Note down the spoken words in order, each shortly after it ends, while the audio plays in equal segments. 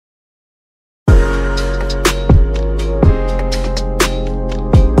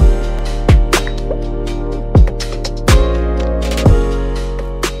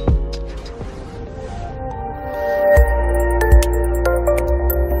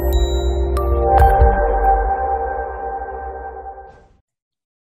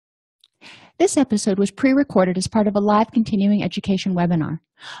This episode was pre-recorded as part of a live continuing education webinar.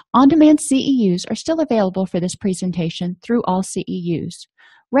 On-demand CEUs are still available for this presentation through All CEUs.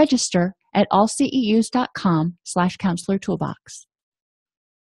 Register at allceus.com/counselor toolbox.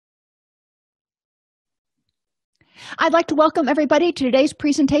 I'd like to welcome everybody to today's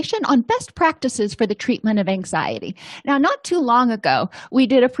presentation on best practices for the treatment of anxiety. Now, not too long ago, we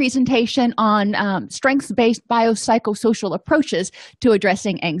did a presentation on strengths-based biopsychosocial approaches to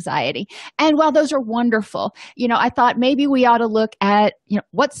addressing anxiety. And while those are wonderful, I thought maybe we ought to look at,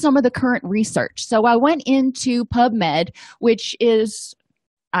 what's some of the current research. So I went into PubMed, which is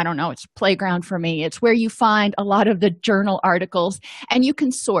it's playground for me. It's where you find a lot of the journal articles, and you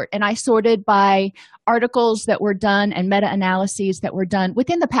can sort. And I sorted by articles that were done and meta-analyses that were done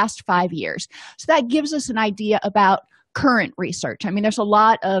within the past 5 years. So that gives us an idea about current research. There's a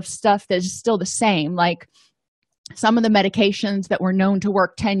lot of stuff that is still the same, like some of the medications that were known to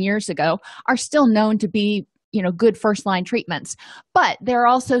work 10 years ago are still known to be good first-line treatments. But there are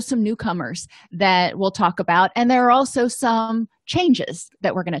also some newcomers that we'll talk about, and there are also some changes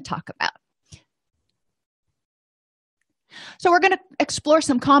that we're going to talk about. So we're going to explore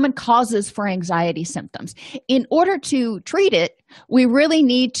some common causes for anxiety symptoms. In order to treat it, we really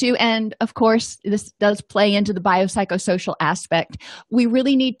need to, and of course, this does play into the biopsychosocial aspect, we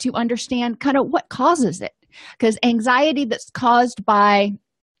really need to understand kind of what causes it. Because anxiety that's caused by,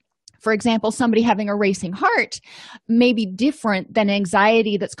 for example, somebody having a racing heart may be different than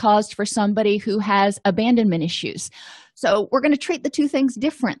anxiety that's caused for somebody who has abandonment issues. So we're going to treat the two things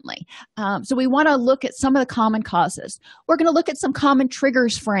differently. So we want to look at some of the common causes. We're going to look at some common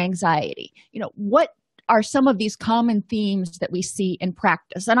triggers for anxiety. What are some of these common themes that we see in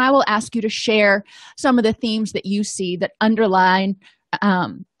practice? And I will ask you to share some of the themes that you see that underlie a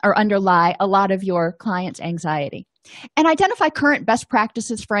lot of your clients' anxiety. And identify current best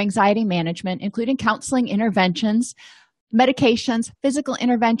practices for anxiety management, including counseling interventions, medications, physical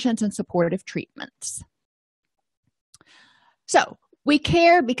interventions, and supportive treatments. So we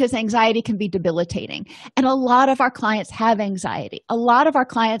care because anxiety can be debilitating, and a lot of our clients have anxiety. A lot of our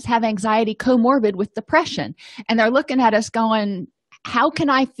clients have anxiety comorbid with depression, and they're looking at us going, how can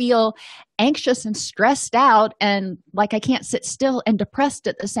I feel anxious and stressed out and like I can't sit still and depressed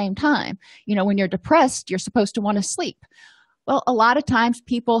at the same time? When you're depressed, you're supposed to want to sleep. Well, a lot of times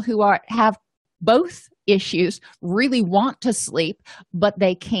people who have both issues really want to sleep, but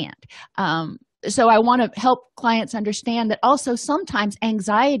they can't. So I want to help clients understand that also sometimes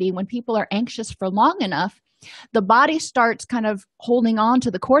anxiety, when people are anxious for long enough, the body starts kind of holding on to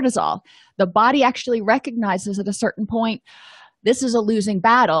the cortisol. The body actually recognizes at a certain point, this is a losing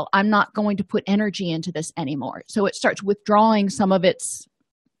battle. I'm not going to put energy into this anymore. So it starts withdrawing some of its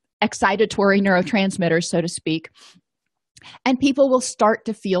excitatory neurotransmitters, so to speak, and people will start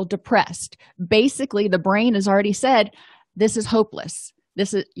to feel depressed. Basically, the brain has already said, this is hopeless.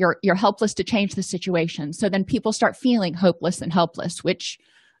 You're helpless to change the situation. So then people start feeling hopeless and helpless, which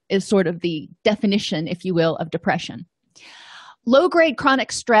is sort of the definition, if you will, of depression. Low-grade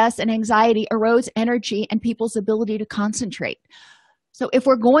chronic stress and anxiety erodes energy and people's ability to concentrate. So if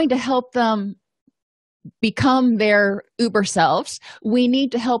we're going to help them become their uber selves, we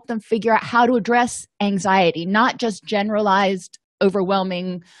need to help them figure out how to address anxiety, not just generalized,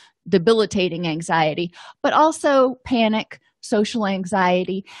 overwhelming, debilitating anxiety, but also panic, social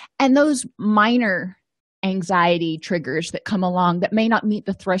anxiety, and those minor anxiety triggers that come along that may not meet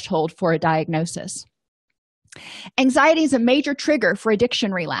the threshold for a diagnosis. Anxiety is a major trigger for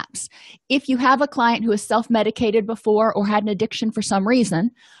addiction relapse. If you have a client who has self-medicated before or had an addiction for some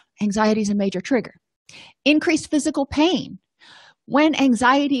reason, anxiety is a major trigger. Increased physical pain. When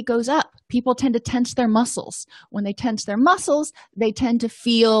anxiety goes up, people tend to tense their muscles. When they tense their muscles, they tend to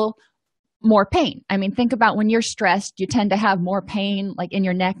feel more pain. Think about when you're stressed, you tend to have more pain, like in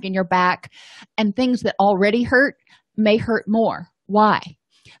your neck, in your back, and things that already hurt may hurt more. Why?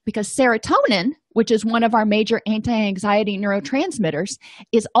 Because serotonin, which is one of our major anti-anxiety neurotransmitters,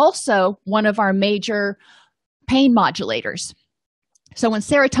 is also one of our major pain modulators. So when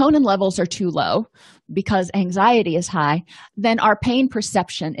serotonin levels are too low because anxiety is high, then our pain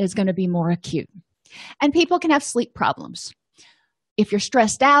perception is going to be more acute. And people can have sleep problems. If you're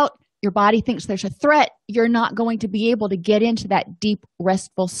stressed out, your body thinks there's a threat, you're not going to be able to get into that deep,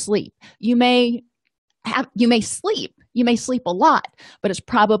 restful sleep. You may sleep a lot, but it's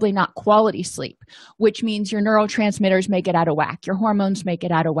probably not quality sleep, which means your neurotransmitters may get out of whack, your hormones may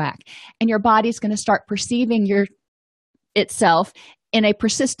get out of whack, and your body's going to start perceiving itself in a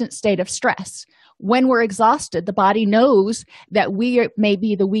persistent state of stress. When we're exhausted, the body knows that we may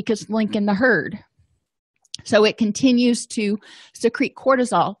be the weakest link in the herd. So it continues to secrete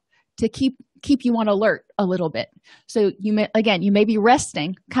cortisol to keep keep you on alert a little bit. So you may be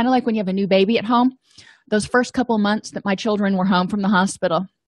resting, kind of like when you have a new baby at home. Those first couple months that my children were home from the hospital,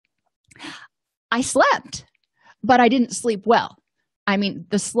 I slept, but I didn't sleep well. I mean,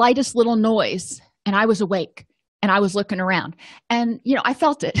 the slightest little noise and I was awake and I was looking around, and I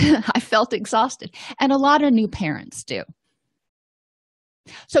felt it. I felt exhausted, and a lot of new parents do.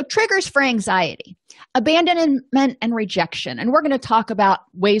 So triggers for anxiety: abandonment and rejection. And we're going to talk about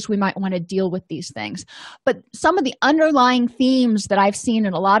ways we might want to deal with these things. But some of the underlying themes that I've seen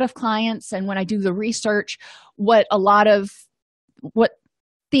in a lot of clients, and when I do the research, what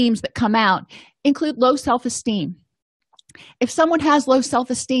themes that come out include low self-esteem. If someone has low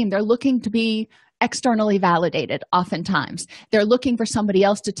self-esteem, they're looking to be externally validated. Oftentimes they're looking for somebody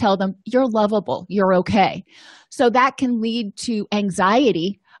else to tell them you're lovable, you're okay. So that can lead to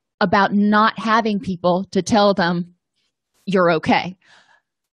anxiety about not having people to tell them you're okay,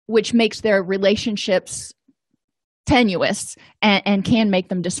 which makes their relationships tenuous and can make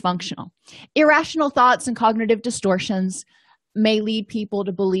them dysfunctional. Irrational thoughts and cognitive distortions may lead people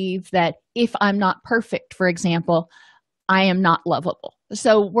to believe that if I'm not perfect, for example, I am not lovable.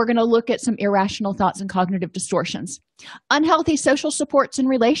 So we're going to look at some irrational thoughts and cognitive distortions. Unhealthy social supports and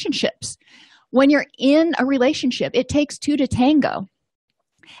relationships. When you're in a relationship, it takes two to tango.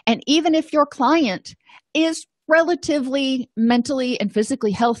 And even if your client is relatively mentally and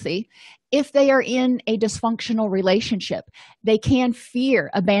physically healthy, if they are in a dysfunctional relationship, they can fear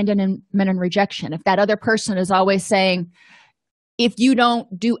abandonment and rejection. If that other person is always saying, if you don't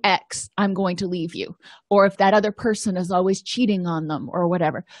do X, I'm going to leave you. Or if that other person is always cheating on them or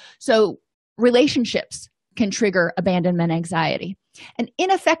whatever. So relationships can trigger abandonment anxiety. And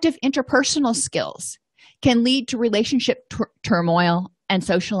ineffective interpersonal skills can lead to relationship turmoil and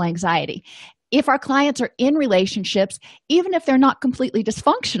social anxiety. If our clients are in relationships, even if they're not completely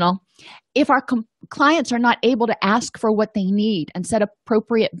dysfunctional, if our clients are not able to ask for what they need and set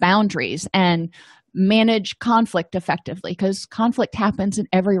appropriate boundaries and manage conflict effectively, because conflict happens in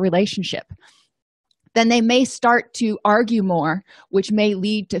every relationship, then they may start to argue more, which may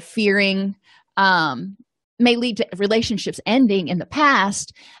lead to relationships ending in the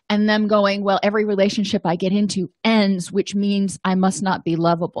past and them going, well, every relationship I get into ends, which means I must not be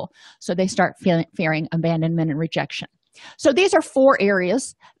lovable. So they start fearing abandonment and rejection. So these are 4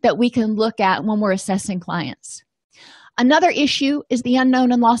 areas that we can look at when we're assessing clients. Another issue is the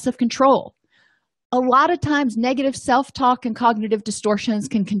unknown and loss of control. A lot of times, negative self-talk and cognitive distortions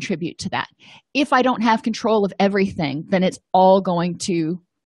can contribute to that. If I don't have control of everything, then it's all going to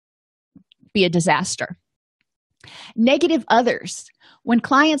be a disaster. Negative others. When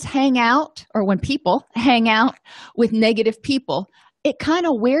clients hang out, or when people hang out with negative people, it kind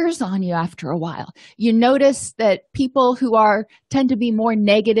of wears on you after a while. You notice that people who tend to be more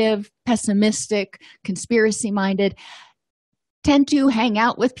negative, pessimistic, conspiracy-minded, tend to hang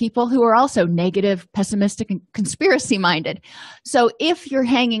out with people who are also negative, pessimistic, and conspiracy-minded. So if you're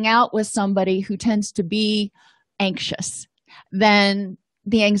hanging out with somebody who tends to be anxious, then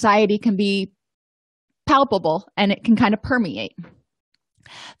the anxiety can be palpable and it can kind of permeate.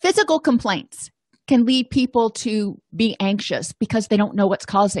 Physical complaints can lead people to be anxious because they don't know what's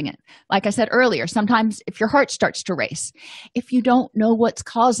causing it. Like I said earlier, sometimes if your heart starts to race, if you don't know what's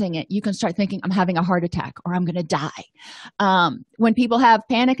causing it, you can start thinking, I'm having a heart attack or I'm going to die. When people have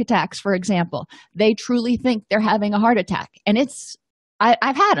panic attacks, for example, they truly think they're having a heart attack. And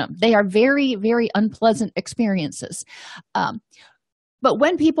I've had them. They are very, very unpleasant experiences. But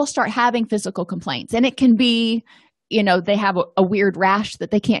when people start having physical complaints, and it can be, they have a weird rash that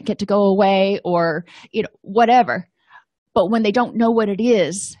they can't get to go away, or, whatever. But when they don't know what it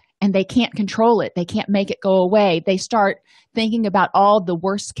is and they can't control it, they can't make it go away, they start thinking about all the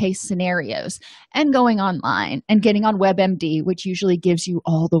worst case scenarios and going online and getting on WebMD, which usually gives you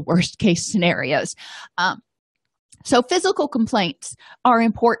all the worst case scenarios. So physical complaints are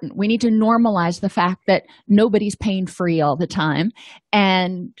important. We need to normalize the fact that nobody's pain-free all the time.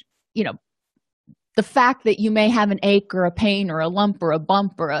 And, the fact that you may have an ache or a pain or a lump or a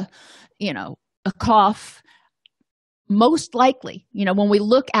bump or a cough, most likely, when we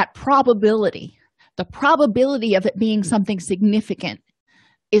look at probability, the probability of it being something significant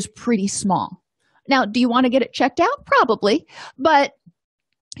is pretty small. Now, do you want to get it checked out? Probably. But,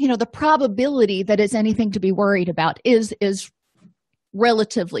 the probability that it's anything to be worried about is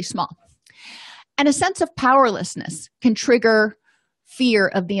relatively small. And a sense of powerlessness can trigger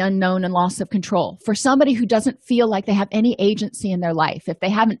fear of the unknown and loss of control. For somebody who doesn't feel like they have any agency in their life, if they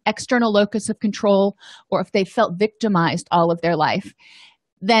have an external locus of control, or if they felt victimized all of their life,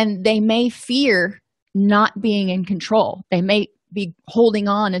 then they may fear not being in control. They may be holding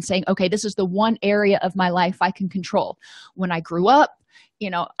on and saying, okay, this is the one area of my life I can control. When I grew up,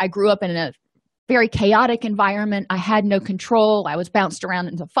 I grew up in a very chaotic environment. I had no control. I was bounced around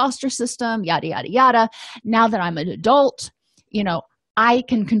in the foster system, yada, yada, yada. Now that I'm an adult, I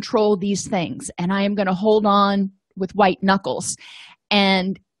can control these things, and I am going to hold on with white knuckles.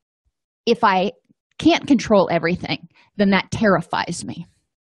 And if I can't control everything, then that terrifies me.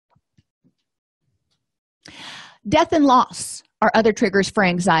 Death and loss are other triggers for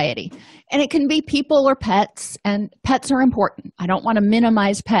anxiety. And it can be people or pets, and pets are important. I don't want to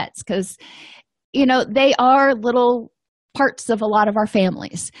minimize pets because, they are little parts of a lot of our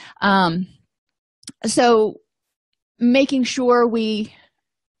families. So making sure we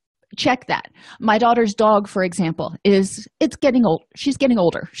check that. My daughter's dog, for example, it's getting old. She's getting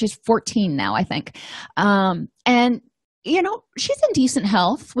older. She's 14 now, I think. And she's in decent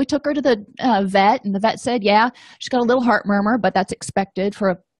health. We took her to the vet, and the vet said, yeah, she's got a little heart murmur, but that's expected for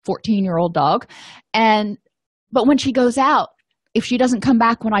a 14-year-old dog. But when she goes out, if she doesn't come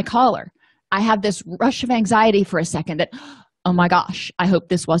back when I call her, I have this rush of anxiety for a second that, oh my gosh, I hope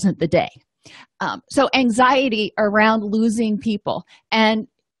this wasn't the day. So anxiety around losing people. And,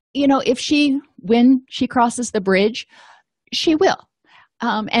 when she crosses the bridge, she will.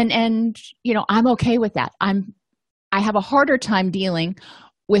 And I'm okay with that. I have a harder time dealing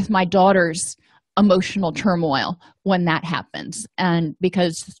with my daughter's emotional turmoil when that happens, and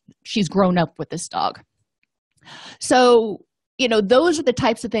because she's grown up with this dog. So, those are the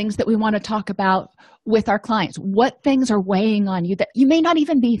types of things that we want to talk about with our clients. What things are weighing on you that you may not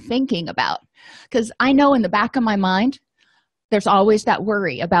even be thinking about? Because I know in the back of my mind, there's always that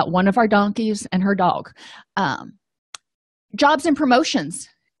worry about one of our donkeys and her dog. Jobs and promotions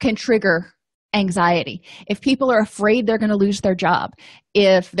can trigger anxiety. If people are afraid they're going to lose their job,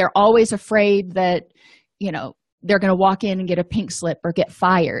 if they're always afraid that, they're going to walk in and get a pink slip or get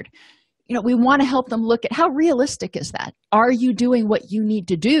fired, we want to help them look at how realistic is that? Are you doing what you need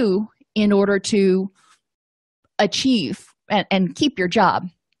to do in order to achieve and keep your job?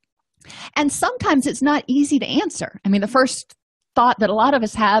 And sometimes it's not easy to answer. I mean, the first thought that a lot of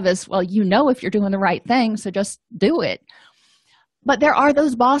us have is, well, if you're doing the right thing, so just do it. But there are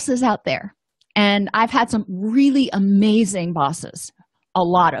those bosses out there. And I've had some really amazing bosses, a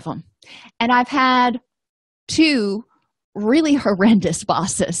lot of them. And I've had 2 really horrendous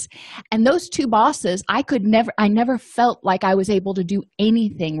bosses. And those 2 bosses, I never felt like I was able to do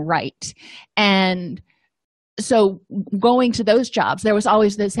anything right. And so going to those jobs, there was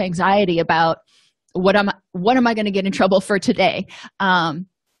always this anxiety about what am I going to get in trouble for today?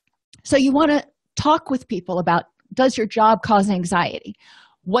 So you want to talk with people about, does your job cause anxiety?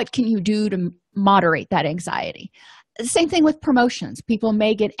 What can you do to moderate that anxiety? The same thing with promotions. People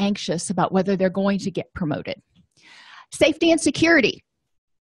may get anxious about whether they're going to get promoted. Safety and security.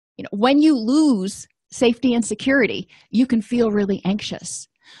 When you lose safety and security, you can feel really anxious.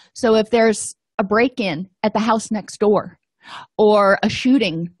 So if there's a break-in at the house next door, or a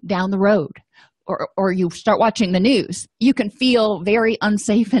shooting down the road, or you start watching the news, you can feel very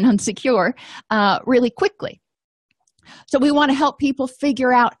unsafe and unsecure really quickly. So we want to help people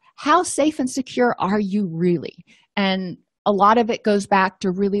figure out, how safe and secure are you really? And a lot of it goes back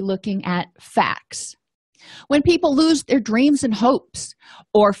to really looking at facts. When people lose their dreams and hopes,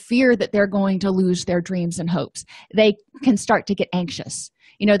 or fear that they're going to lose their dreams and hopes, they can start to get anxious.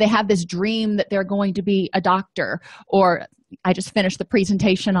 They have this dream that they're going to be a doctor, or I just finished the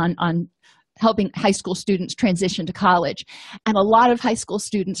presentation on helping high school students transition to college. And a lot of high school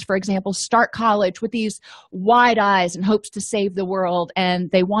students, for example, start college with these wide eyes and hopes to save the world,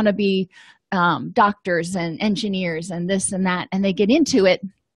 and they want to be doctors and engineers and this and that, and they get into it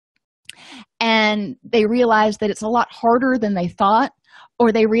and they realize that it's a lot harder than they thought,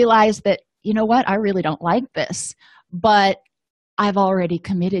 or they realize that, I really don't like this, but I've already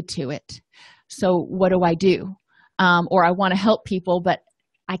committed to it. So what do I do? Or I want to help people, but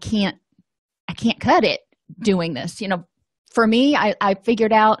I can't cut it doing this. For me, I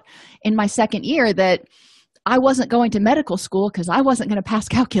figured out in my second year that I wasn't going to medical school because I wasn't going to pass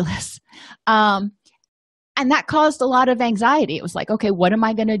calculus. And that caused a lot of anxiety. It was like, okay, what am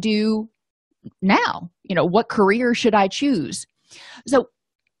I going to do now? What career should I choose? So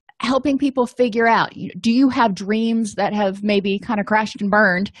helping people figure out, do you have dreams that have maybe kind of crashed and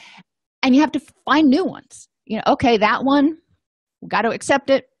burned, and you have to find new ones? Okay, that one, we got to accept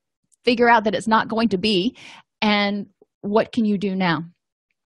it, figure out that it's not going to be, and what can you do now?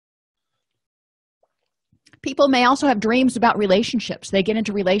 People may also have dreams about relationships. They get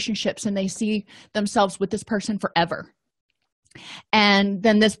into relationships and they see themselves with this person forever. And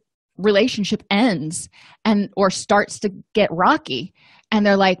then this relationship ends and or starts to get rocky, and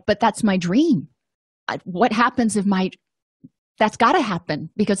they're like, but that's my dream. What happens if that's got to happen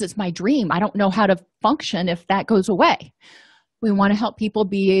because it's my dream. I don't know how to function if that goes away. We want to help people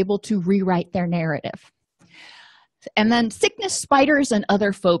be able to rewrite their narrative. And then sickness, spiders, and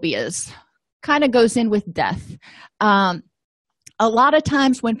other phobias kind of goes in with death. A lot of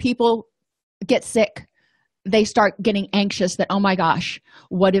times when people get sick, they start getting anxious that, oh my gosh,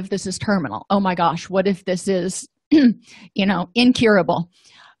 what if this is terminal? Oh my gosh, what if this is, incurable?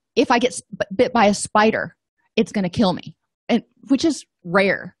 If I get bit by a spider, it's going to kill me, which is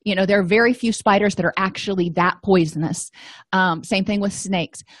rare. There are very few spiders that are actually that poisonous. Same thing with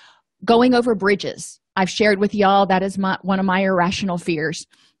snakes. Going over bridges. I've shared with y'all that is one of my irrational fears.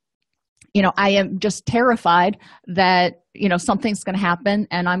 I am just terrified that, something's going to happen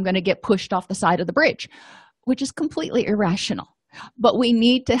and I'm going to get pushed off the side of the bridge, which is completely irrational. But we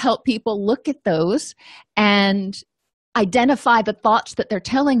need to help people look at those and identify the thoughts that they're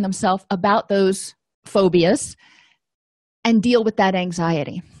telling themselves about those phobias and deal with that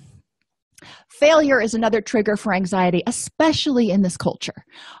anxiety. Failure is another trigger for anxiety, especially in this culture.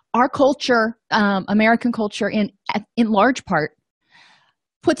 Our culture, American culture, in large part,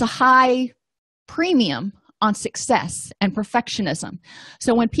 puts a high premium on success and perfectionism.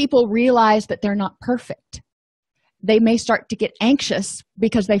 So when people realize that they're not perfect, they may start to get anxious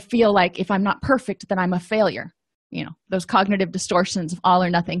because they feel like if I'm not perfect, then I'm a failure. Those cognitive distortions of all or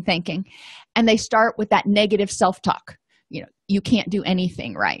nothing thinking. And they start with that negative self-talk. You can't do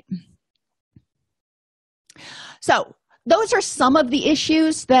anything right. So those are some of the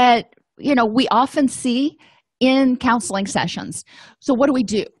issues that, we often see in counseling sessions. So what do we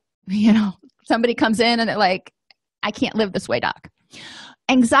do? Somebody comes in and they're like, I can't live this way, doc.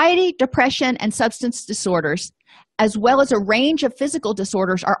 Anxiety, depression, and substance disorders, as well as a range of physical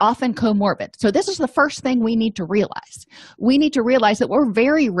disorders, are often comorbid. So this is the first thing we need to realize. We need to realize that we're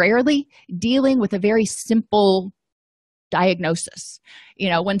very rarely dealing with a very simple diagnosis.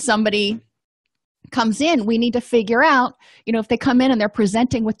 When somebody comes in, we need to figure out, if they come in and they're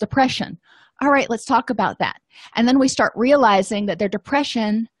presenting with depression, all right, let's talk about that. And then we start realizing that their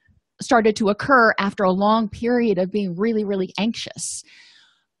depression started to occur after a long period of being really, really anxious.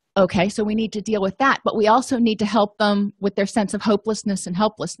 Okay, so we need to deal with that, but we also need to help them with their sense of hopelessness and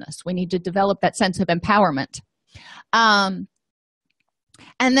helplessness. We need to develop that sense of empowerment. And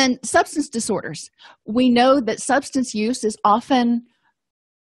then substance disorders. We know that substance use is often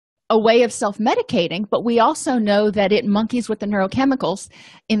a way of self-medicating, but we also know that it monkeys with the neurochemicals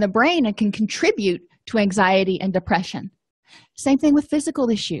in the brain and can contribute to anxiety and depression. Same thing with physical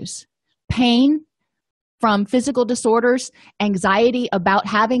issues. Pain from physical disorders, anxiety about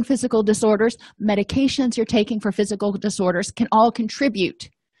having physical disorders, medications you're taking for physical disorders can all contribute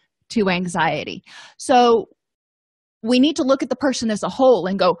to anxiety. So we need to look at the person as a whole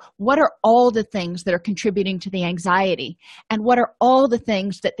and go, what are all the things that are contributing to the anxiety? And what are all the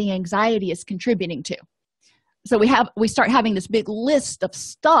things that the anxiety is contributing to? So we start having this big list of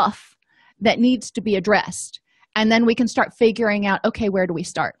stuff that needs to be addressed. And then we can start figuring out, okay, where do we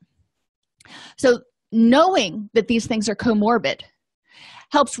start? So knowing that these things are comorbid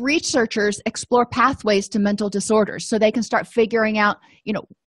helps researchers explore pathways to mental disorders so they can start figuring out,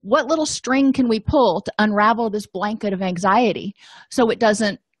 what little string can we pull to unravel this blanket of anxiety so it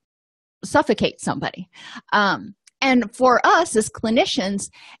doesn't suffocate somebody. And for us as clinicians,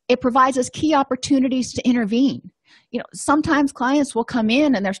 it provides us key opportunities to intervene. Sometimes clients will come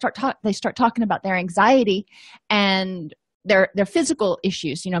in and they start talking about their anxiety and their physical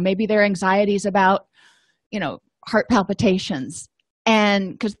issues. Maybe their anxiety is about heart palpitations,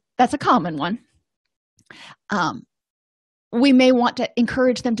 and because that's a common one. We may want to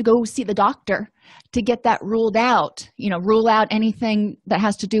encourage them to go see the doctor to get that ruled out, rule out anything that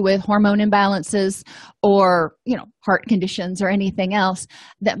has to do with hormone imbalances or, heart conditions or anything else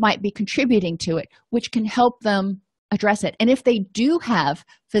that might be contributing to it, which can help them address it. And if they do have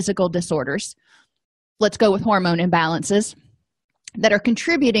physical disorders, let's go with hormone imbalances that are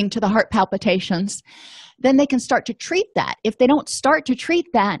contributing to the heart palpitations, then they can start to treat that. If they don't start to treat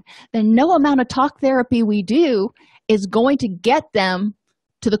that, then no amount of talk therapy we do is going to get them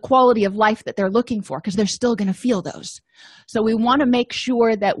to the quality of life that they're looking for, because they're still going to feel those. So we want to make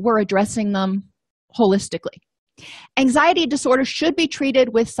sure that we're addressing them holistically. Anxiety disorders should be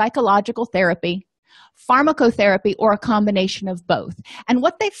treated with psychological therapy, pharmacotherapy, or a combination of both. And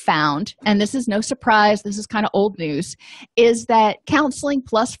what they found, and this is no surprise, this is kind of old news, is that counseling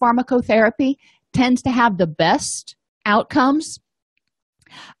plus pharmacotherapy tends to have the best outcomes.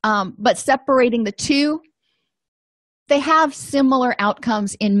 But separating the two, they have similar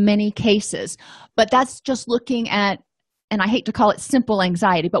outcomes in many cases, but that's just looking at, and I hate to call it simple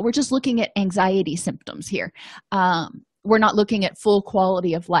anxiety, but we're just looking at anxiety symptoms here. We're not looking at full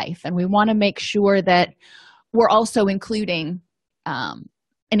quality of life, and we want to make sure that we're also including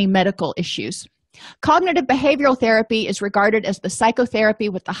any medical issues. Cognitive behavioral therapy is regarded as the psychotherapy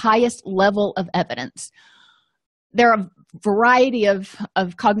with the highest level of evidence. There are a variety of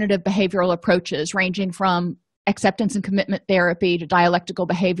cognitive behavioral approaches, ranging from acceptance and commitment therapy to dialectical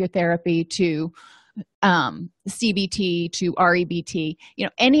behavior therapy to CBT to REBT.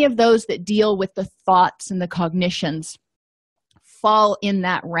 Any of those that deal with the thoughts and the cognitions fall in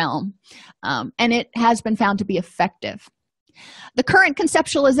that realm, and it has been found to be effective. The current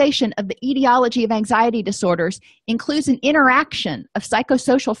conceptualization of the etiology of anxiety disorders includes an interaction of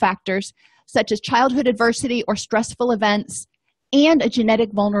psychosocial factors such as childhood adversity or stressful events and a genetic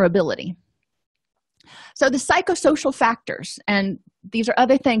vulnerability. So the psychosocial factors, and these are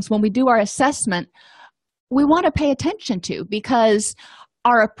other things when we do our assessment, we want to pay attention to, because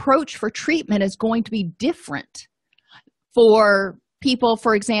our approach for treatment is going to be different for people,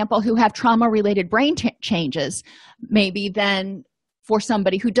 for example, who have trauma-related brain changes, maybe than for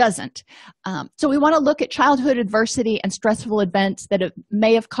somebody who doesn't. So we want to look at childhood adversity and stressful events that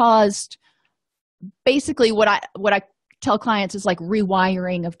may have caused basically what I tell clients is like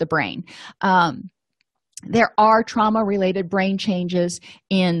rewiring of the brain. There are trauma-related brain changes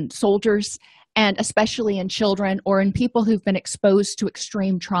in soldiers, and especially in children or in people who've been exposed to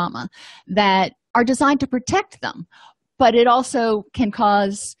extreme trauma, that are designed to protect them, but it also can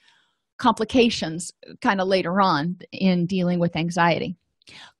cause complications kind of later on in dealing with anxiety.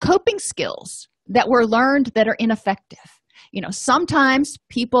 Coping skills that were learned that are ineffective. Sometimes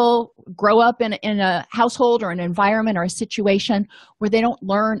people grow up in a household or an environment or a situation where they don't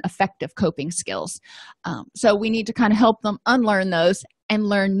learn effective coping skills. So we need to kind of help them unlearn those and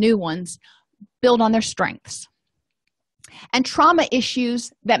learn new ones, build on their strengths. And trauma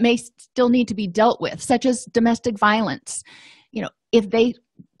issues that may still need to be dealt with, such as domestic violence. If they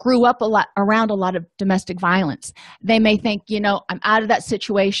grew up around a lot of domestic violence, they may think, I'm out of that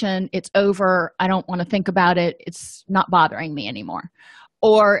situation, it's over, I don't want to think about it, it's not bothering me anymore.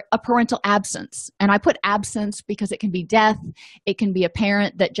 Or a parental absence. And I put absence because it can be death, it can be a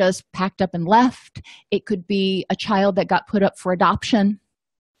parent that just packed up and left, it could be a child that got put up for adoption.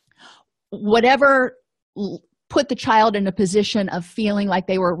 Whatever put the child in a position of feeling like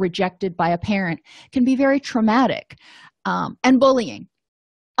they were rejected by a parent can be very traumatic. And bullying,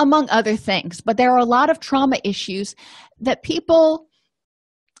 among other things. But there are a lot of trauma issues that people,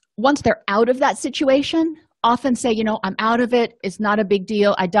 once they're out of that situation, often say, I'm out of it, it's not a big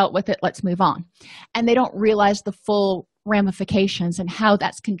deal, I dealt with it, let's move on. And they don't realize the full ramifications and how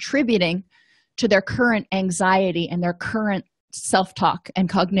that's contributing to their current anxiety and their current self-talk and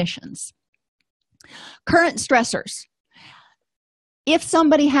cognitions. Current stressors. If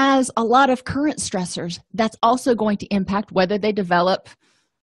somebody has a lot of current stressors, that's also going to impact whether they develop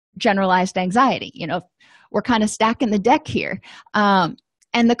generalized anxiety. We're kind of stacking the deck here. And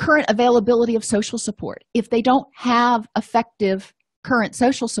the current availability of social support. If they don't have effective current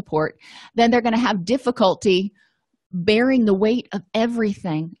social support, then they're going to have difficulty bearing the weight of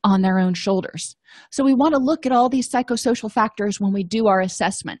everything on their own shoulders. So we want to look at all these psychosocial factors when we do our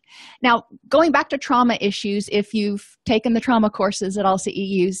assessment. Now, going back to trauma issues, if you've taken the trauma courses at all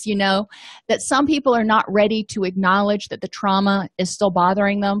CEUs, you know that some people are not ready to acknowledge that the trauma is still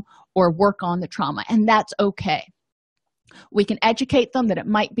bothering them or work on the trauma, and that's okay. We can educate them that it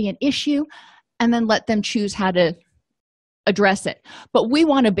might be an issue and then let them choose how to address it. But we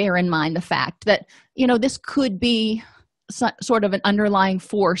want to bear in mind the fact that, this could be sort of an underlying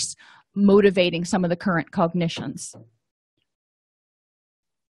force motivating some of the current cognitions.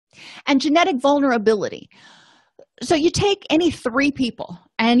 And genetic vulnerability. So you take any 3 people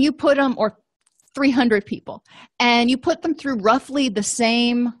and you put them, or 300 people, and you put them through roughly the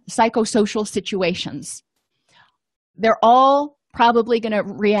same psychosocial situations. They're all probably going to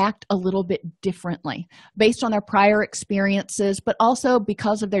react a little bit differently based on their prior experiences, but also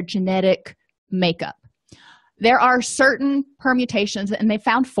because of their genetic makeup. There are certain permutations, and they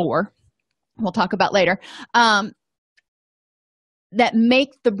found 4, we'll talk about later, that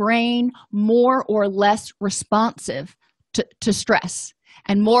make the brain more or less responsive to stress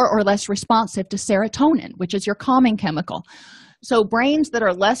and more or less responsive to serotonin, which is your calming chemical. So brains that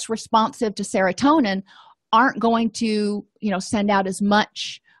are less responsive to serotonin aren't going to, send out as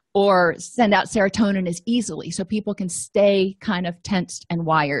much or send out serotonin as easily, so people can stay kind of tensed and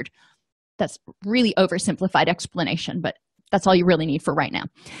wired. That's really oversimplified explanation, but that's all you really need for right now.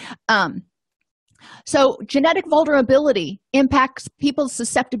 So genetic vulnerability impacts people's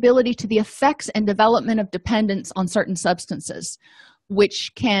susceptibility to the effects and development of dependence on certain substances,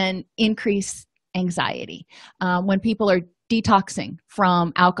 which can increase anxiety. When people are detoxing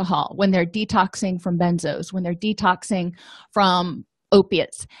from alcohol, when they're detoxing from benzos, when they're detoxing from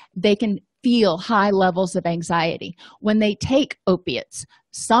opiates, they can feel high levels of anxiety. When they take opiates,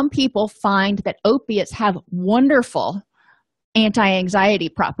 some people find that opiates have wonderful anti-anxiety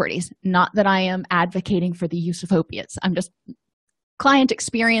properties. Not that I am advocating for the use of opiates. I'm just, client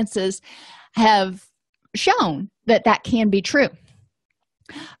experiences have shown that that can be true.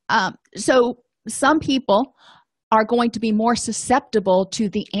 So some people are going to be more susceptible to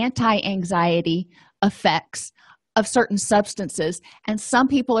the anti-anxiety effects of certain substances, and some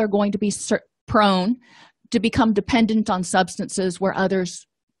people are going to be prone to become dependent on substances where others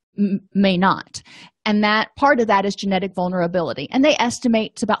may not. And that part of that is genetic vulnerability. And they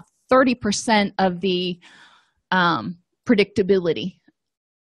estimate it's about 30% of the predictability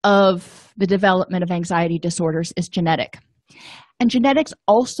of the development of anxiety disorders is genetic. And genetics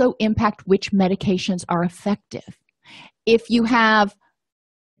also impact which medications are effective. If you have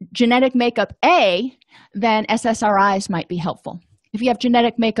genetic makeup A, then SSRIs might be helpful. If you have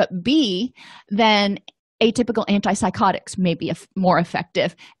genetic makeup B, then atypical antipsychotics may be more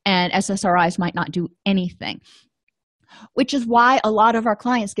effective, and SSRIs might not do anything. Which is why a lot of our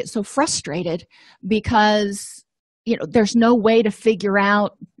clients get so frustrated because, there's no way to figure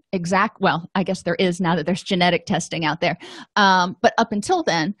out well, I guess there is now that there's genetic testing out there. But up until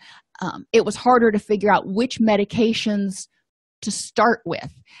then, it was harder to figure out which medications to start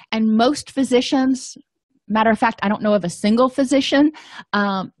with. And most physicians, matter of fact, I don't know of a single physician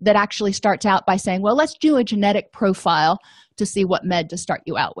that actually starts out by saying, well, let's do a genetic profile to see what med to start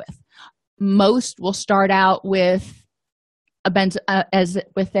you out with. Most will start out with a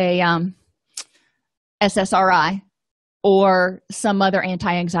SSRI or some other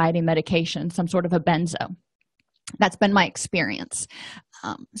anti-anxiety medication, some sort of a benzo. That's been my experience.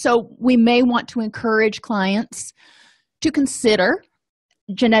 So we may want to encourage clients to consider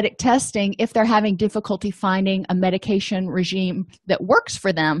genetic testing if they're having difficulty finding a medication regime that works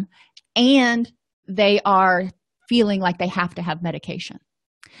for them and they are feeling like they have to have medication.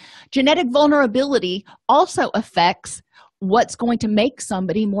 Genetic vulnerability also affects what's going to make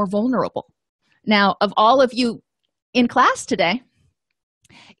somebody more vulnerable. Now, of all of you in class today,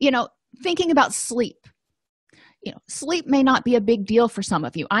 thinking about sleep. Sleep may not be a big deal for some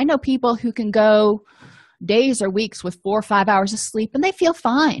of you. I know people who can go days or weeks with 4 or 5 hours of sleep and they feel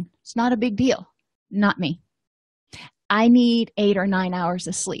fine. It's not a big deal. Not me. I need 8 or 9 hours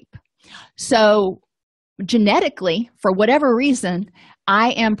of sleep. So genetically, for whatever reason,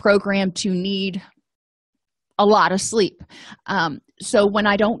 I am programmed to need a lot of sleep. So when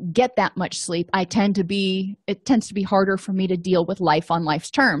I don't get that much sleep, it tends to be harder for me to deal with life on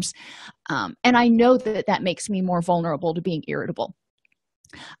life's terms. And I know that makes me more vulnerable to being irritable.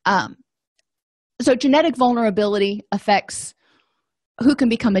 So genetic vulnerability affects who can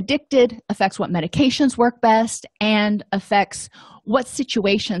become addicted, affects what medications work best, and affects what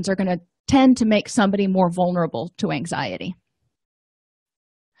situations are going to tend to make somebody more vulnerable to anxiety.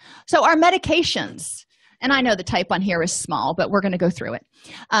 So our medications, and I know the type on here is small, but we're going to go through it.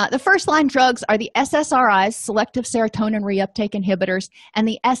 The first line drugs are the SSRIs, selective serotonin reuptake inhibitors, and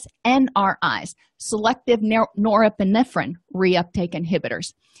the SNRIs, selective norepinephrine reuptake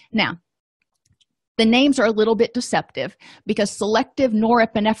inhibitors. Now, the names are a little bit deceptive because selective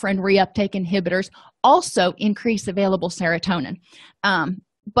norepinephrine reuptake inhibitors also increase available serotonin,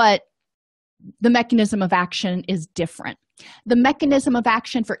 but the mechanism of action is different. The mechanism of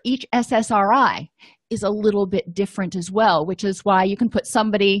action for each SSRI is a little bit different as well, which is why you can put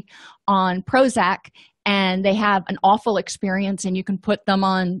somebody on Prozac and they have an awful experience, and you can put them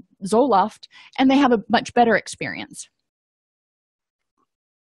on Zoloft and they have a much better experience.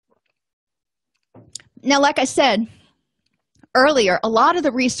 Now, like I said earlier, a lot of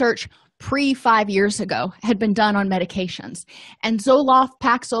the research pre-5 years ago had been done on medications, and Zoloft,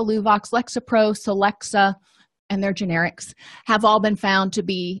 Paxil, Luvox, Lexapro, Celexa, and their generics have all been found to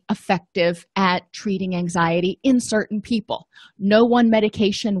be effective at treating anxiety in certain people. No one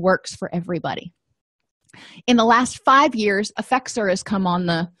medication works for everybody. In the last 5 years, Effexor has come on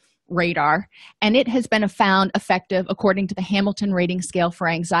the radar, and it has been found effective according to the Hamilton Rating Scale for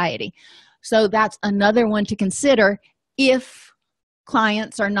Anxiety. So that's another one to consider if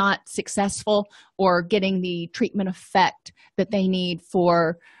clients are not successful or getting the treatment effect that they need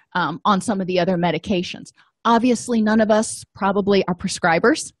for on some of the other medications. Obviously, none of us probably are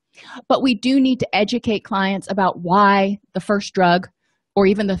prescribers, but we do need to educate clients about why the first drug or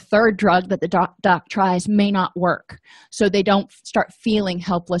even the third drug that the doc tries may not work, so they don't start feeling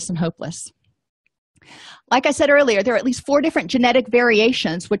helpless and hopeless. Like I said earlier, there are at least 4 different genetic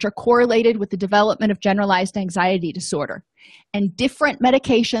variations which are correlated with the development of generalized anxiety disorder, and different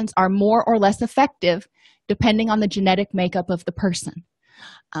medications are more or less effective depending on the genetic makeup of the person.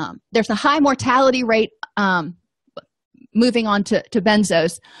 There's a high mortality rate. Moving on to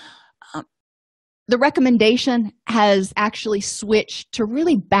benzos, the recommendation has actually switched to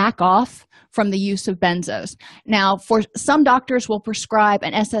really back off from the use of benzos. Now, for some doctors will prescribe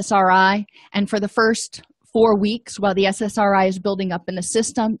an SSRI, and for the first 4 weeks while the SSRI is building up in the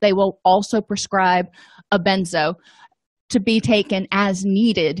system, they will also prescribe a benzo to be taken as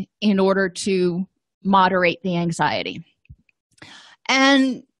needed in order to moderate the anxiety.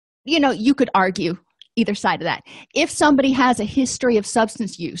 And, you could argue either side of that. If somebody has a history of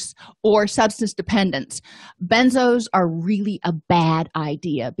substance use or substance dependence, benzos are really a bad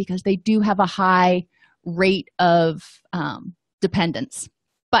idea because they do have a high rate of dependence.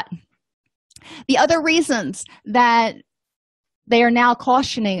 But the other reasons that they are now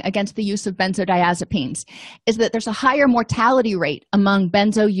cautioning against the use of benzodiazepines is that there's a higher mortality rate among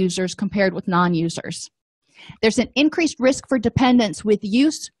benzo users compared with non-users. There's an increased risk for dependence with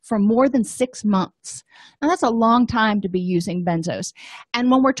use for more than 6 months. Now, that's a long time to be using benzos.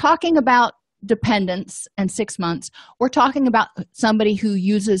 And when we're talking about dependence and 6 months, we're talking about somebody who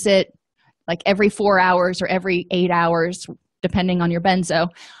uses it like every 4 hours or every 8 hours, depending on your benzo,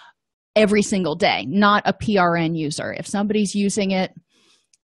 every single day, not a PRN user. If somebody's using it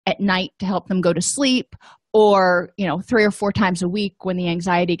at night to help them go to sleep, or 3 or 4 times a week when the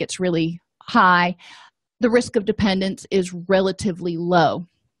anxiety gets really high, the risk of dependence is relatively low.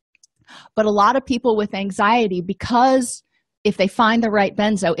 But a lot of people with anxiety, because if they find the right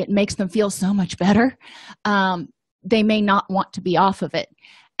benzo, it makes them feel so much better, they may not want to be off of it.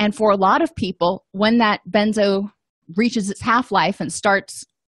 And for a lot of people, when that benzo reaches its half-life and starts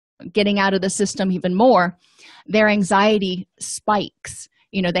getting out of the system even more, their anxiety spikes.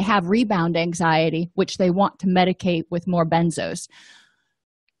 They have rebound anxiety, which they want to medicate with more benzos.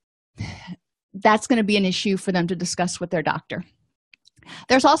 That's going to be an issue for them to discuss with their doctor.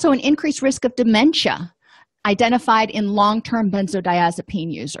 There's also an increased risk of dementia identified in long-term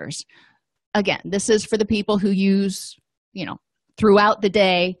benzodiazepine users. Again, this is for the people who use, throughout the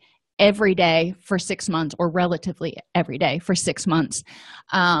day, every day for 6 months, or relatively every day for 6 months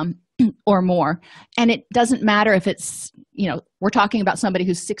or more. And it doesn't matter if it's, we're talking about somebody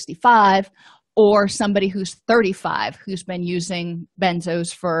who's 65 or somebody who's 35 who's been using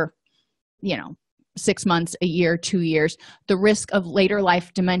benzos for 6 months, a year, 2 years. The risk of later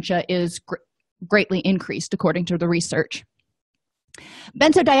life dementia is greatly increased according to the research.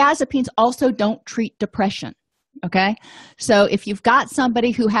 Benzodiazepines also don't treat depression. Okay, so if you've got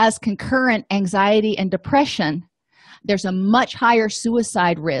somebody who has concurrent anxiety and depression, there's a much higher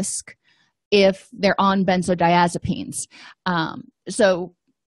suicide risk if they're on benzodiazepines. So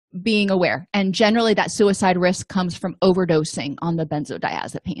being aware, and generally that suicide risk comes from overdosing on the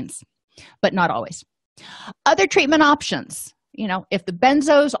benzodiazepines, but not always. Other treatment options, if the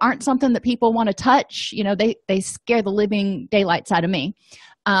benzos aren't something that people want to touch, they scare the living daylights out of me.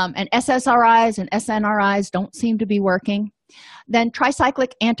 And SSRIs and SNRIs don't seem to be working, then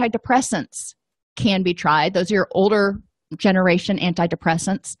tricyclic antidepressants can be tried. Those are your older generation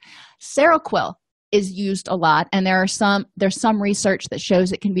antidepressants. Seroquel is used a lot, and there's some research that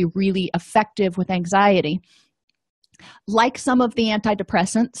shows it can be really effective with anxiety. Like some of the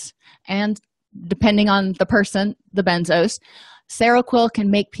antidepressants, and depending on the person, the benzos, Seroquel can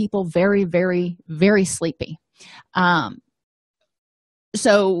make people very, very, very sleepy.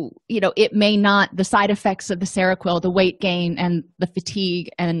 So, it may not, the side effects of the Seroquel, the weight gain and the fatigue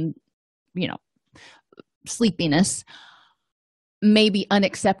and, sleepiness, may be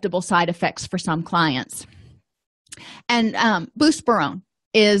unacceptable side effects for some clients. And buspirone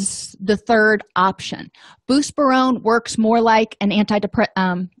is the third option. Buspirone works more like an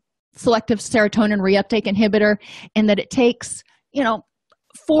selective serotonin reuptake inhibitor in that it takes,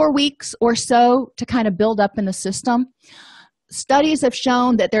 4 weeks or so to kind of build up in the system. Studies have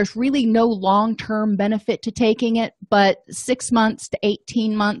shown that there's really no long-term benefit to taking it, but 6 months to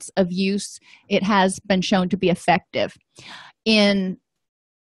 18 months of use, it has been shown to be effective. In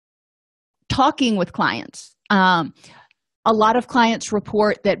talking with clients, a lot of clients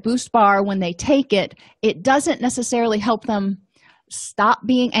report that Buspar, when they take it, it doesn't necessarily help them stop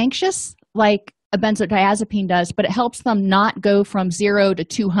being anxious like a benzodiazepine does, but it helps them not go from 0 to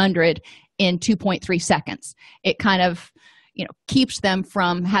 200 in 2.3 seconds. It kind of keeps them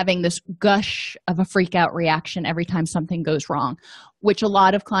from having this gush of a freak out reaction every time something goes wrong, which a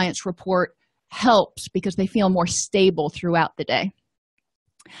lot of clients report helps because they feel more stable throughout the day.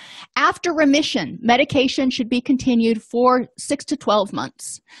 After remission, medication should be continued for 6 to 12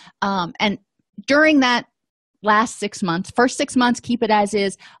 months. And during that last 6 months, first 6 months, keep it as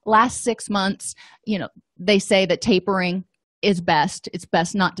is. Last 6 months, they say that tapering is best. It's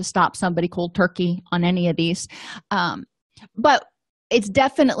best not to stop somebody cold turkey on any of these. But it's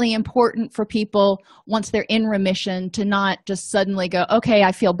definitely important for people, once they're in remission, to not just suddenly go, okay,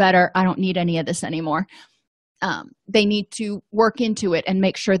 I feel better, I don't need any of this anymore. They need to work into it and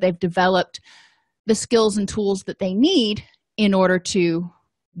make sure they've developed the skills and tools that they need in order to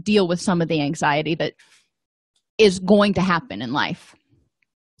deal with some of the anxiety that is going to happen in life.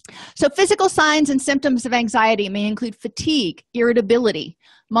 So physical signs and symptoms of anxiety may include fatigue, irritability,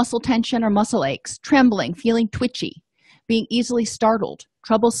 muscle tension or muscle aches, trembling, feeling twitchy, being easily startled,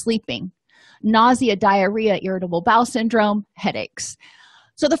 trouble sleeping, nausea, diarrhea, irritable bowel syndrome, headaches.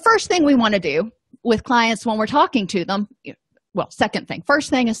 So the first thing we want to do with clients when we're talking to them, second thing. First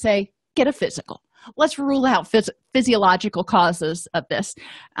thing is say, get a physical. Let's rule out physiological causes of this.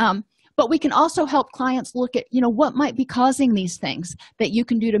 But we can also help clients look at, what might be causing these things that you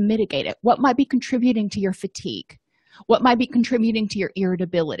can do to mitigate it. What might be contributing to your fatigue? What might be contributing to your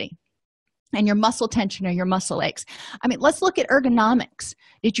irritability and your muscle tension or your muscle aches? Let's look at ergonomics.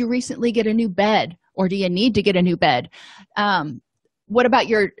 Did you recently get a new bed, or do you need to get a new bed? What about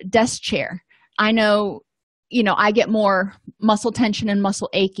your desk chair? I know, I get more muscle tension and muscle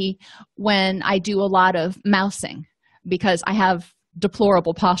achy when I do a lot of mousing because I have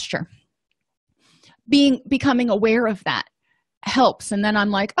deplorable posture. Becoming aware of that helps. And then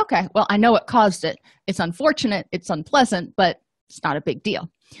I'm like, okay, well, I know what caused it. It's unfortunate, it's unpleasant, but it's not a big deal.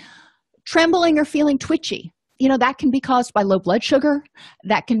 Trembling or feeling twitchy, that can be caused by low blood sugar.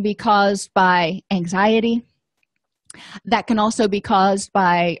 That can be caused by anxiety. That can also be caused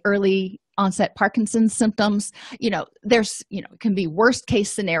by early onset Parkinson's symptoms. It can be worst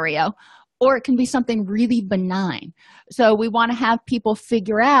case scenario, or it can be something really benign. So we want to have people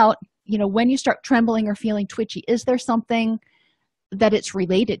figure out, when you start trembling or feeling twitchy, is there something that it's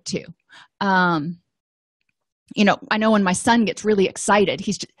related to? I know when my son gets really excited,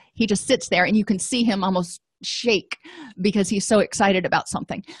 he just sits there and you can see him almost shake because he's so excited about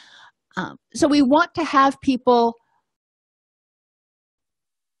something. So we want to have people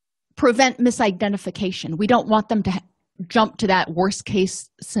prevent misidentification. We don't want them to jump to that worst case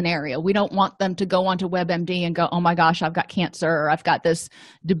scenario. We don't want them to go onto WebMD and go, oh my gosh, I've got cancer, or I've got this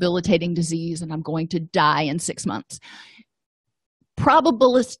debilitating disease and I'm going to die in 6 months.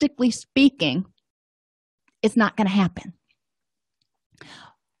 Probabilistically speaking, it's not going to happen.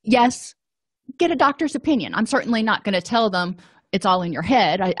 Yes, get a doctor's opinion. I'm certainly not going to tell them it's all in your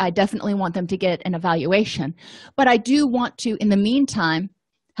head. I definitely want them to get an evaluation. But I do want to, in the meantime,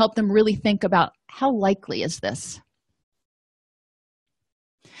 help them really think about, how likely is this?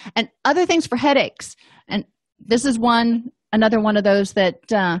 And other things for headaches, and this is another one of those that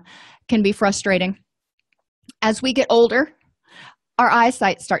can be frustrating. As we get older, our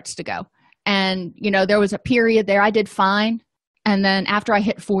eyesight starts to go. And, there was a period there I did fine. And then after I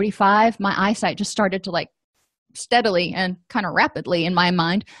hit 45, my eyesight just started to steadily and kind of rapidly, in my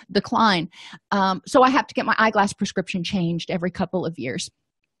mind, decline. So I have to get my eyeglass prescription changed every couple of years.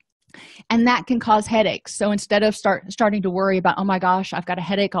 And that can cause headaches. So instead of starting to worry about, oh my gosh, I've got a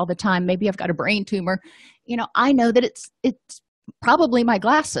headache all the time, maybe I've got a brain tumor, I know that it's probably my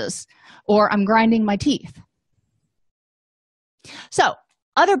glasses, or I'm grinding my teeth. So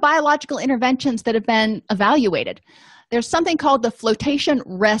other biological interventions that have been evaluated. There's something called the flotation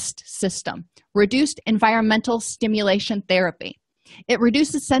rest system, reduced environmental stimulation therapy. It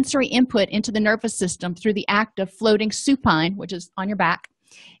reduces sensory input into the nervous system through the act of floating supine, which is on your back,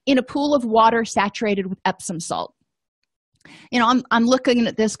 in a pool of water saturated with Epsom salt. I'm looking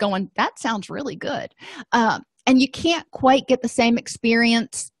at this going, that sounds really good. And you can't quite get the same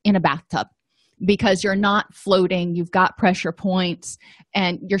experience in a bathtub because you're not floating, you've got pressure points,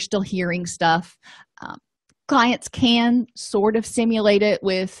 and you're still hearing stuff. Clients can sort of simulate it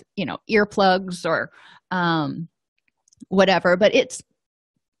with, earplugs or whatever, but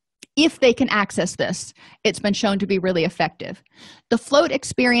if they can access this, it's been shown to be really effective. The float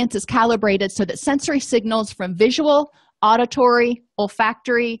experience is calibrated so that sensory signals from visual, auditory,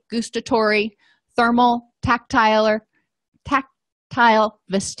 olfactory, gustatory, thermal, tactile,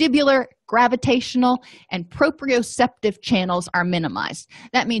 vestibular, gravitational, and proprioceptive channels are minimized.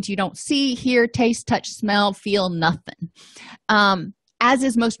 That means you don't see, hear, taste, touch, smell, feel nothing. as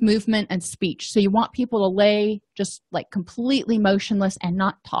is most movement and speech. So you want people to lay just like completely motionless and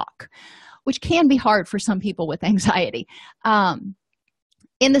not talk, which can be hard for some people with anxiety.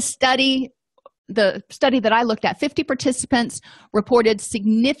 In the study that I looked at, 50 participants reported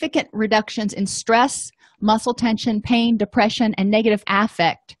significant reductions in stress, muscle tension, pain, depression, and negative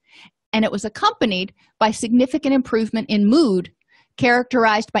affect. And it was accompanied by significant improvement in mood,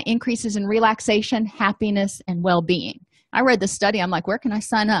 characterized by increases in relaxation, happiness, and well-being. I read the study. I'm like, where can I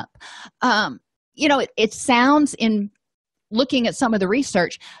sign up? It sounds, in looking at some of the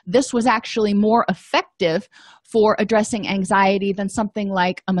research, this was actually more effective for addressing anxiety than something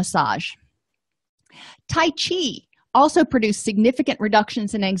like a massage. Tai Chi also produced significant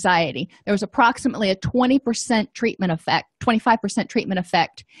reductions in anxiety. There was approximately a 20% treatment effect, 25% treatment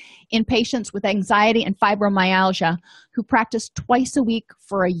effect in patients with anxiety and fibromyalgia who practiced twice a week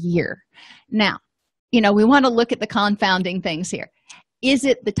for a year. Now, we want to look at the confounding things here. Is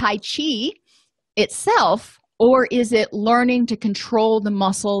it the Tai Chi itself, or is it learning to control the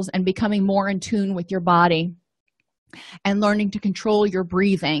muscles and becoming more in tune with your body and learning to control your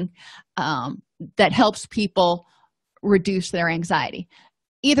breathing that helps people reduce their anxiety?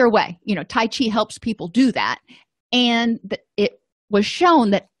 Either way, Tai Chi helps people do that. And it was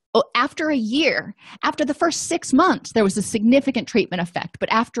shown that after a year, after the first 6 months, there was a significant treatment effect.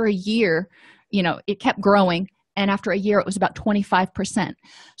 But after a year, it kept growing. And after a year, it was about 25%.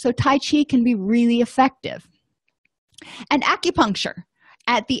 So Tai Chi can be really effective. And acupuncture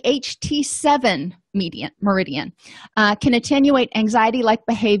at the HT7 meridian can attenuate anxiety-like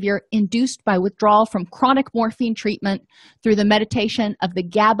behavior induced by withdrawal from chronic morphine treatment through the meditation of the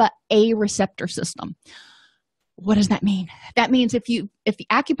GABA-A receptor system. What does that mean? That means if the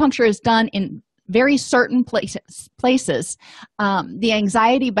acupuncture is done in very certain places, the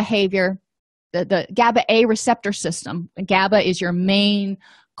anxiety behavior, the GABA-A receptor system, GABA is your main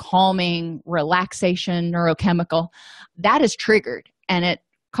calming, relaxation neurochemical, that is triggered, and it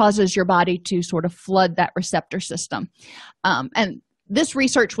causes your body to sort of flood that receptor system. And this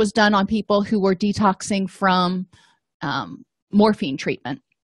research was done on people who were detoxing from morphine treatment.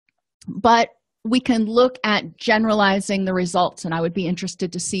 But we can look at generalizing the results, and I would be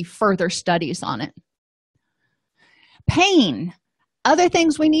interested to see further studies on it. Pain. Other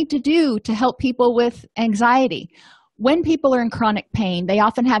things we need to do to help people with anxiety. When people are in chronic pain, they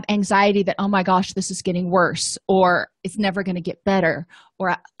often have anxiety that, oh my gosh, this is getting worse, or it's never going to get better,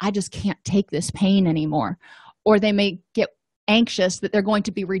 or I just can't take this pain anymore. Or they may get anxious that they're going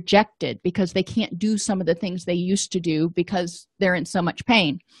to be rejected because they can't do some of the things they used to do because they're in so much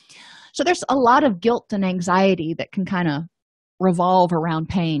pain. So there's a lot of guilt and anxiety that can kind of revolve around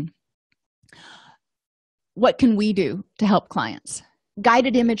pain. What can we do to help clients?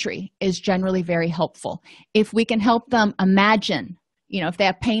 Guided imagery is generally very helpful. If we can help them imagine, if they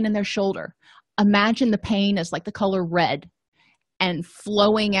have pain in their shoulder, imagine the pain as like the color red and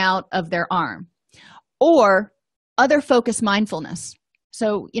flowing out of their arm. Or other focus mindfulness.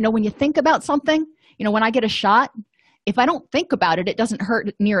 So, when you think about something, when I get a shot, if I don't think about it, it doesn't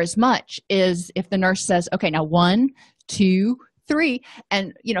hurt near as much as if the nurse says, okay, now 1, 2, 3,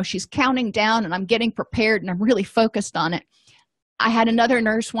 and, she's counting down and I'm getting prepared and I'm really focused on it. I had another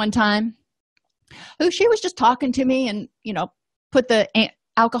nurse one time who she was just talking to me and, put the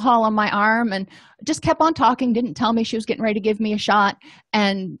alcohol on my arm and just kept on talking, didn't tell me she was getting ready to give me a shot.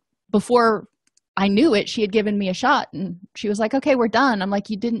 And before I knew it, she had given me a shot and she was like, okay, we're done. I'm like,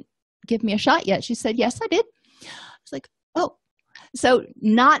 you didn't give me a shot yet. She said, yes, I did. I was like, oh. So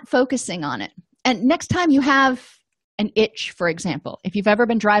not focusing on it. And next time you have an itch, for example, if you've ever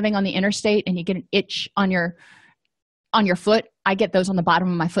been driving on the interstate and you get an itch on your foot, I get those on the bottom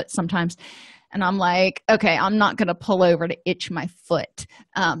of my foot sometimes. And I'm like, okay, I'm not going to pull over to itch my foot.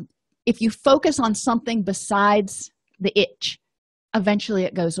 If you focus on something besides the itch, eventually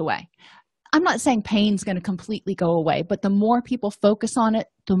it goes away. I'm not saying pain's going to completely go away, but the more people focus on it,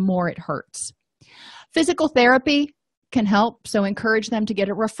 the more it hurts. Physical therapy can help, so encourage them to get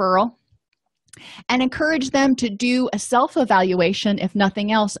a referral and encourage them to do a self-evaluation, if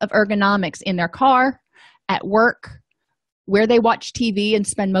nothing else, of ergonomics in their car, at work, where they watch TV and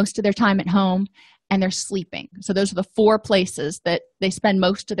spend most of their time at home, and they're sleeping. So those are the 4 places that they spend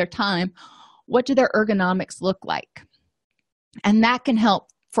most of their time. What do their ergonomics look like? And that can help,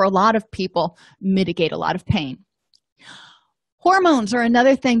 for a lot of people, mitigate a lot of pain. Hormones are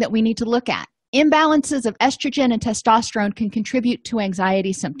another thing that we need to look at. Imbalances of estrogen and testosterone can contribute to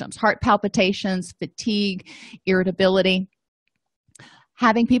anxiety symptoms, heart palpitations, fatigue, irritability.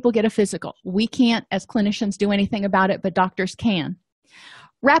 Having people get a physical. We can't, as clinicians, do anything about it, but doctors can.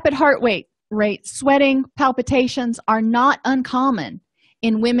 Rapid heart rate, sweating, palpitations are not uncommon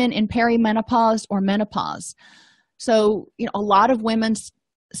in women in perimenopause or menopause. So, a lot of women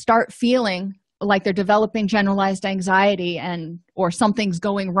start feeling like they're developing generalized anxiety or something's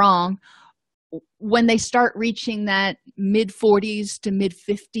going wrong when they start reaching that mid-40s to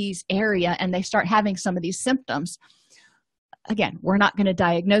mid-50s area, and they start having some of these symptoms. Again, we're not going to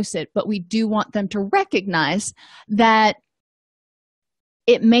diagnose it, but we do want them to recognize that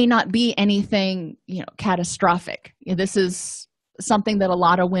it may not be anything, catastrophic. This is something that a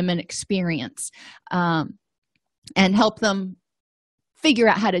lot of women experience, and help them figure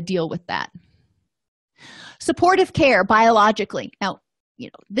out how to deal with that. Supportive care biologically. Now,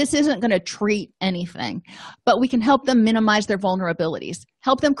 this isn't going to treat anything, but we can help them minimize their vulnerabilities,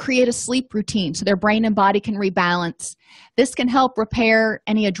 help them create a sleep routine so their brain and body can rebalance. This can help repair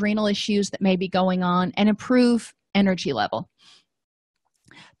any adrenal issues that may be going on and improve energy level.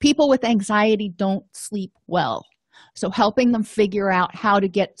 People with anxiety don't sleep well, so helping them figure out how to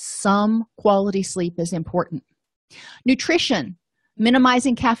get some quality sleep is important. Nutrition,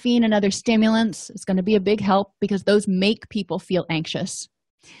 minimizing caffeine and other stimulants is going to be a big help because those make people feel anxious.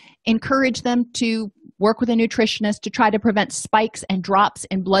 Encourage them to work with a nutritionist to try to prevent spikes and drops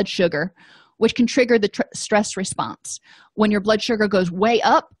in blood sugar, which can trigger the stress response. When your blood sugar goes way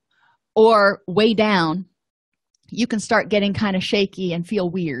up or way down, you can start getting kind of shaky and feel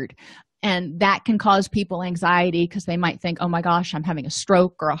weird. And that can cause people anxiety because they might think, oh my gosh, I'm having a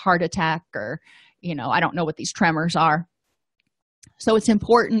stroke or a heart attack, or, I don't know what these tremors are. So it's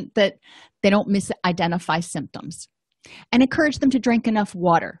important that they don't misidentify symptoms, and encourage them to drink enough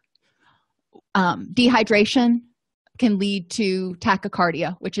water. Dehydration can lead to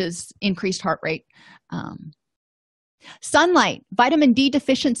tachycardia, which is increased heart rate. Sunlight, vitamin D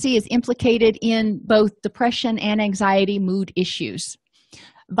deficiency is implicated in both depression and anxiety mood issues.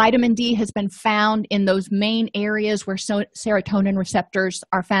 Vitamin D has been found in those main areas where serotonin receptors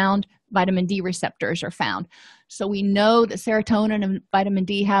are found. Vitamin D receptors are found. So we know that serotonin and vitamin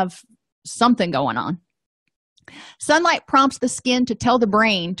D have something going on. Sunlight prompts the skin to tell the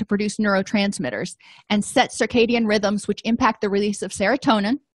brain to produce neurotransmitters and set circadian rhythms, which impact the release of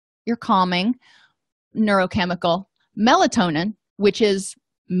serotonin, your calming neurochemical, melatonin, which is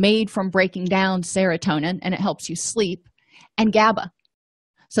made from breaking down serotonin, and it helps you sleep, and GABA.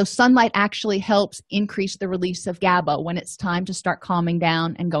 So sunlight actually helps increase the release of GABA when it's time to start calming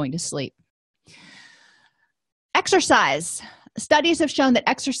down and going to sleep. Exercise. Studies have shown that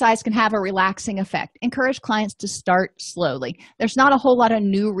exercise can have a relaxing effect. Encourage clients to start slowly. There's not a whole lot of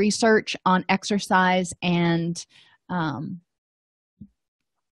new research on exercise and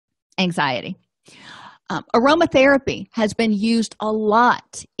anxiety. Aromatherapy has been used a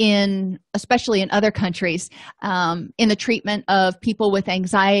lot especially in other countries, in the treatment of people with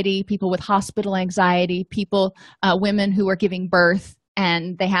anxiety, people with hospital anxiety, women who are giving birth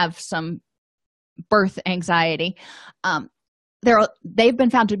and they have some birth anxiety. They've been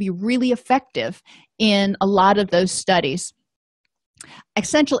found to be really effective in a lot of those studies.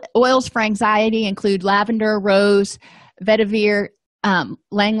 Essential oils for anxiety include lavender, rose, vetiver, ylang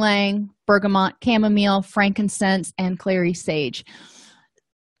ylang, bergamot, chamomile, frankincense, and clary sage.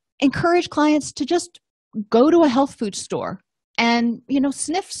 Encourage clients to just go to a health food store and,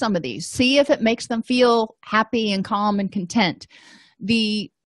 sniff some of these. See if it makes them feel happy and calm and content.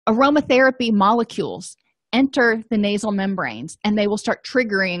 The aromatherapy molecules enter the nasal membranes, and they will start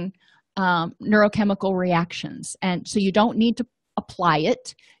triggering neurochemical reactions. And so you don't need to apply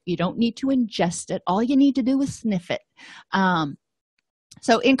it. You don't need to ingest it. All you need to do is sniff it.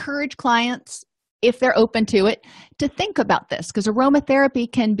 So encourage clients, if they're open to it, to think about this, because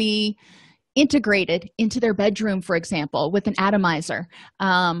aromatherapy can be integrated into their bedroom, for example, with an atomizer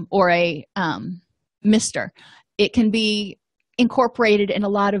or a mister. It can be incorporated in a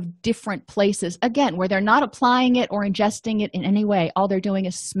lot of different places, again, where they're not applying it or ingesting it in any way. All they're doing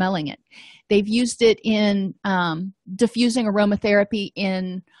is smelling it. They've used it in diffusing aromatherapy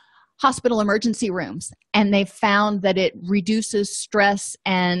in hospital emergency rooms, and they've found that it reduces stress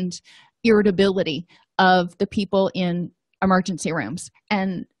and irritability of the people in emergency rooms.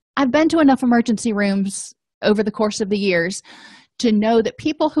 And I've been to enough emergency rooms over the course of the years to know that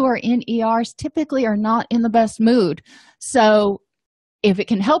people who are in ERs typically are not in the best mood. So if it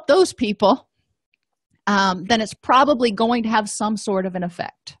can help those people, then it's probably going to have some sort of an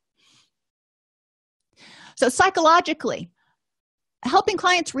effect. So psychologically, helping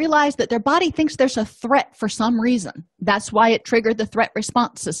clients realize that their body thinks there's a threat for some reason. That's why it triggered the threat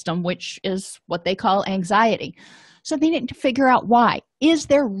response system, which is what they call anxiety. So they need to figure out why. Is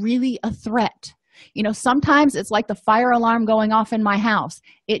there really a threat? Sometimes it's like the fire alarm going off in my house.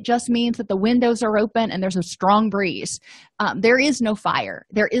 It just means that the windows are open and there's a strong breeze. There is no fire.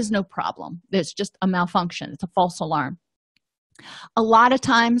 There is no problem. It's just a malfunction. It's a false alarm. A lot of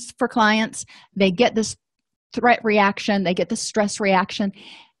times for clients, they get this threat reaction, they get this stress reaction,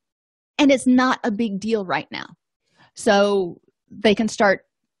 and it's not a big deal right now. So they can start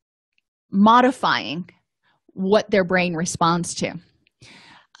modifying what their brain responds to.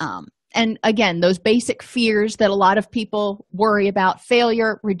 And again, those basic fears that a lot of people worry about: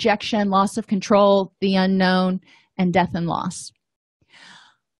 failure, rejection, loss of control, the unknown, and death and loss.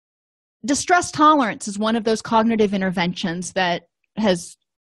 Distress tolerance is one of those cognitive interventions that has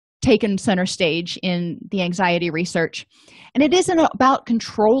taken center stage in the anxiety research. And it isn't about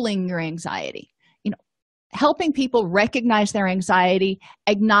controlling your anxiety. Helping people recognize their anxiety,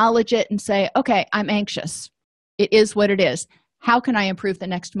 acknowledge it, and say, okay, I'm anxious. It is what it is. How can I improve the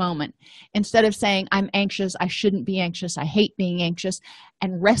next moment? Instead of saying, I'm anxious, I shouldn't be anxious, I hate being anxious,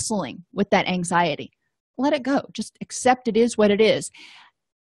 and wrestling with that anxiety. Let it go. Just accept it is what it is.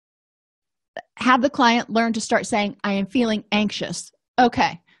 Have the client learn to start saying, I am feeling anxious.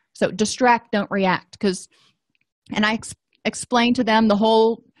 Okay, so distract, don't react. And I explain to them the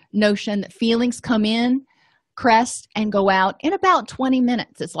whole notion that feelings come in, crest, and go out in about 20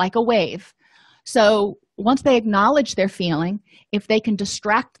 minutes. It's like a wave. So once they acknowledge their feeling, if they can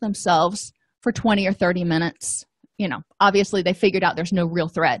distract themselves for 20 or 30 minutes, obviously they figured out there's no real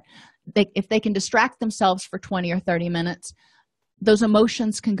threat. If they can distract themselves for 20 or 30 minutes, those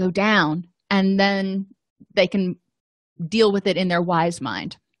emotions can go down, and then they can deal with it in their wise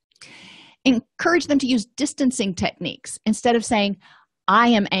mind. Encourage them to use distancing techniques. Instead of saying, I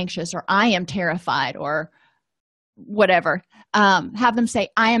am anxious, or I am terrified, or whatever, have them say,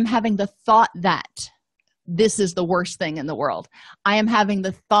 I am having the thought that this is the worst thing in the world. I am having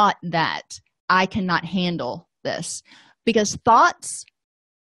the thought that I cannot handle this. Because thoughts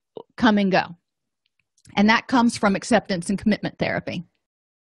come and go. And that comes from acceptance and commitment therapy.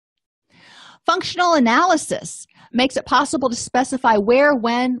 Functional analysis makes it possible to specify where,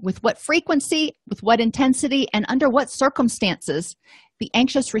 when, with what frequency, with what intensity, and under what circumstances the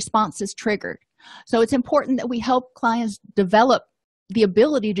anxious response is triggered. So it's important that we help clients develop the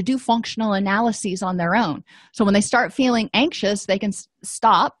ability to do functional analyses on their own. So when they start feeling anxious, they can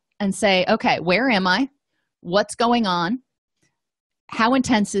stop and say, okay, where am I? What's going on? How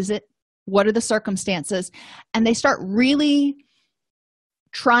intense is it? What are the circumstances? And they start really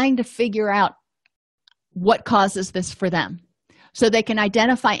trying to figure out what causes this for them, so they can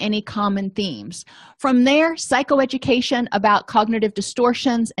identify any common themes. From there, psychoeducation about cognitive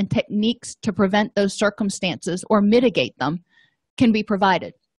distortions and techniques to prevent those circumstances or mitigate them can be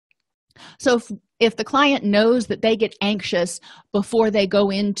provided. So if the client knows that they get anxious before they go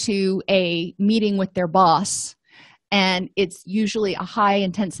into a meeting with their boss, and it's usually a high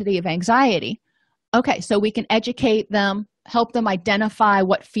intensity of anxiety, okay, so we can educate them, help them identify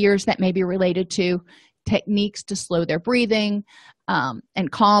what fears that may be related to, techniques to slow their breathing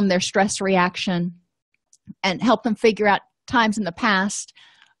and calm their stress reaction, and help them figure out times in the past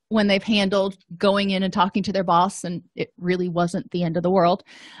when they've handled going in and talking to their boss and it really wasn't the end of the world.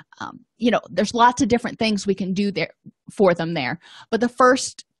 There's lots of different things we can do there for them there. But the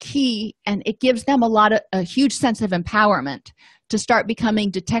first key, and it gives them a huge sense of empowerment to start becoming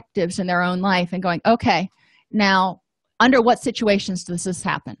detectives in their own life and going, okay, now under what situations does this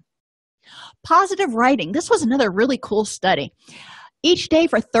happen? Positive writing. This was another really cool study. Each day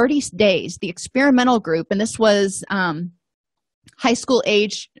for 30 days, the experimental group, and this was high school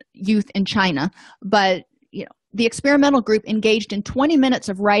age youth in China, but the experimental group engaged in 20 minutes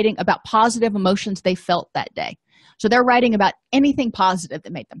of writing about positive emotions they felt that day. So they're writing about anything positive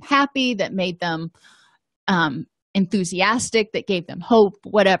that made them happy, that made them enthusiastic, that gave them hope,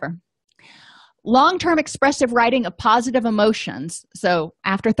 whatever. Long-term expressive writing of positive emotions, so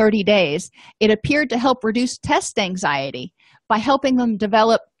after 30 days, it appeared to help reduce test anxiety by helping them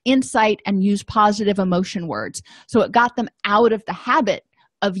develop insight and use positive emotion words. So it got them out of the habit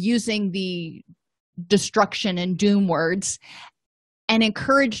of using the destruction and doom words and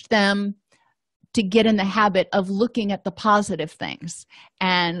encouraged them to get in the habit of looking at the positive things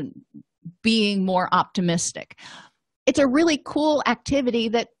and being more optimistic. It's a really cool activity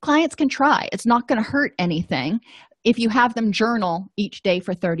that clients can try. It's not going to hurt anything if you have them journal each day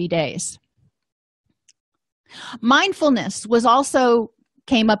for 30 days. Mindfulness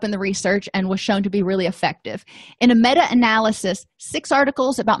came up in the research and was shown to be really effective. In a meta-analysis, 6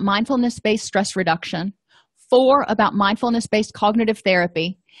 articles about mindfulness-based stress reduction, 4 about mindfulness-based cognitive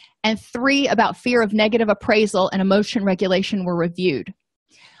therapy, and 3 about fear of negative appraisal and emotion regulation were reviewed.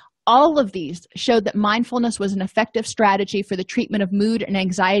 All of these showed that mindfulness was an effective strategy for the treatment of mood and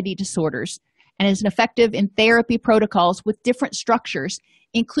anxiety disorders and is an effective in therapy protocols with different structures,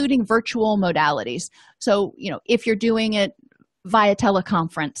 including virtual modalities. So, if you're doing it via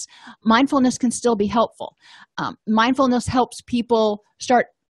teleconference, mindfulness can still be helpful. Mindfulness helps people start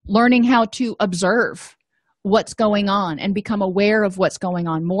learning how to observe what's going on and become aware of what's going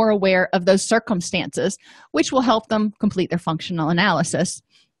on, more aware of those circumstances, which will help them complete their functional analysis.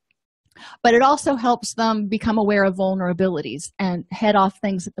 But it also helps them become aware of vulnerabilities and head off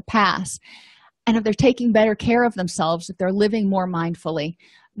things at the pass. And if they're taking better care of themselves, if they're living more mindfully,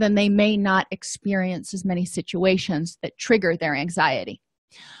 then they may not experience as many situations that trigger their anxiety.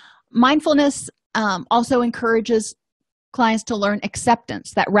 Mindfulness also encourages clients to learn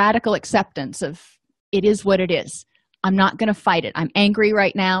acceptance, that radical acceptance of it is what it is. I'm not going to fight it. I'm angry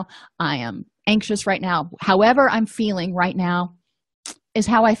right now. I am anxious right now. However I'm feeling right now is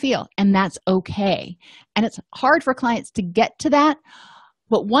how I feel, and that's okay. And it's hard for clients to get to that,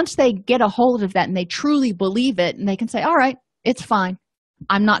 but once they get a hold of that and they truly believe it, and they can say, all right, it's fine.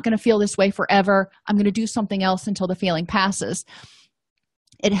 I'm not going to feel this way forever. I'm going to do something else until the feeling passes.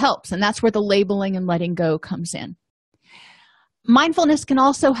 It helps, and that's where the labeling and letting go comes in. Mindfulness can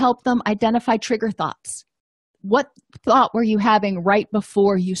also help them identify trigger thoughts. What thought were you having right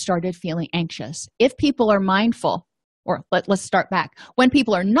before you started feeling anxious? If people are mindful, or let's start back. When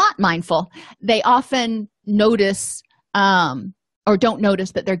people are not mindful, they often notice or don't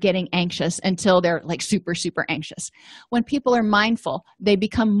notice that they're getting anxious until they're like super, super anxious. When people are mindful, they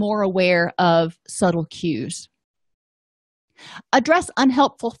become more aware of subtle cues. Address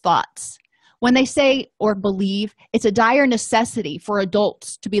unhelpful thoughts. When they say or believe it's a dire necessity for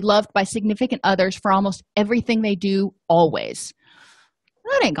adults to be loved by significant others for almost everything they do always.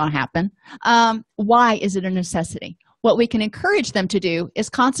 That ain't gonna happen. Why is it a necessity? What we can encourage them to do is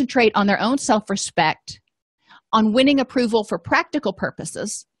concentrate on their own self-respect, on winning approval for practical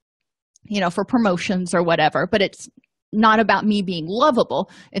purposes, for promotions or whatever, but it's not about me being lovable.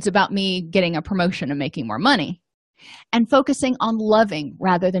 It's about me getting a promotion and making more money. And focusing on loving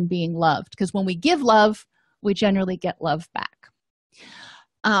rather than being loved, because when we give love, we generally get love back.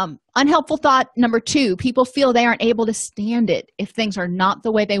 Unhelpful thought number 2, people feel they aren't able to stand it if things are not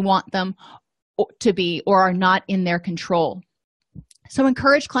the way they want them to be or are not in their control. So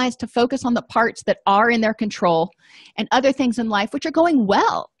encourage clients to focus on the parts that are in their control and other things in life which are going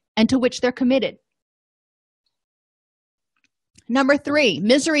well and to which they're committed. Number 3,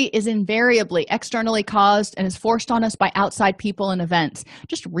 misery is invariably externally caused and is forced on us by outside people and events.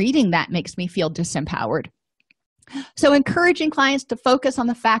 Just reading that makes me feel disempowered. So encouraging clients to focus on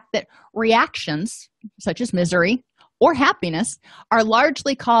the fact that reactions, such as misery or happiness, are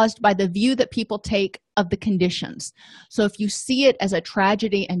largely caused by the view that people take of the conditions. So if you see it as a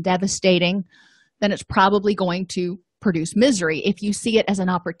tragedy and devastating, then it's probably going to produce misery. If you see it as an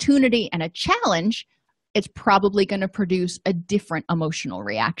opportunity and a challenge, it's probably going to produce a different emotional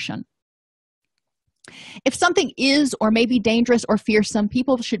reaction. If something is or may be dangerous or fearsome,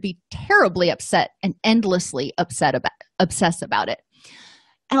 people should be terribly upset and endlessly obsess about it.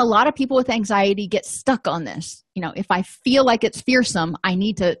 And a lot of people with anxiety get stuck on this. If I feel like it's fearsome, I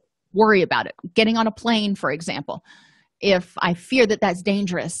need to worry about it. Getting on a plane, for example. If I fear that that's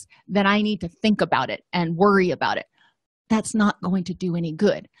dangerous, then I need to think about it and worry about it. That's not going to do any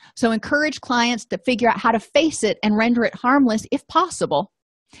good. So encourage clients to figure out how to face it and render it harmless if possible.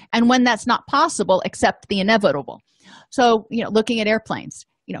 And when that's not possible, accept the inevitable. So, looking at airplanes,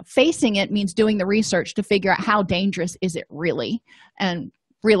 facing it means doing the research to figure out how dangerous is it really, and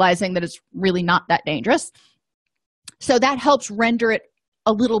realizing that it's really not that dangerous. So that helps render it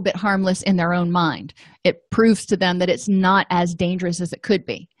a little bit harmless in their own mind. It proves to them that it's not as dangerous as it could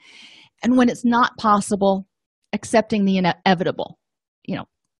be. And when it's not possible, accepting the inevitable.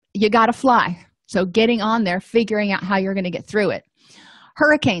 You got to fly. So getting on there, figuring out how you're going to get through it.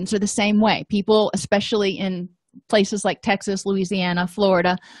 Hurricanes are the same way. People, especially in places like Texas, Louisiana,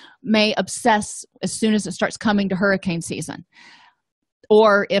 Florida, may obsess as soon as it starts coming to hurricane season.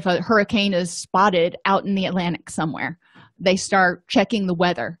 Or if a hurricane is spotted out in the Atlantic somewhere, they start checking the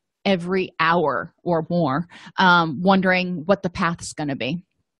weather every hour or more, wondering what the path's going to be.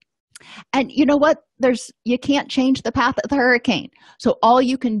 And you know what? You can't change the path of the hurricane. So all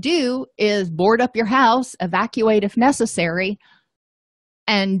you can do is board up your house, evacuate if necessary,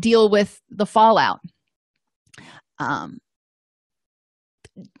 and deal with the fallout.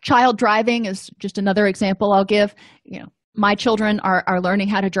 Child driving is just another example I'll give. My children are learning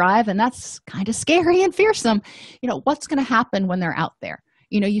how to drive, and that's kind of scary and fearsome. What's going to happen when they're out there?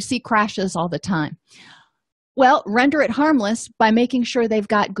 You see crashes all the time. Well, render it harmless by making sure they've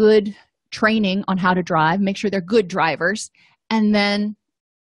got good training on how to drive, make sure they're good drivers, and then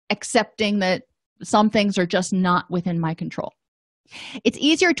accepting that some things are just not within my control. It's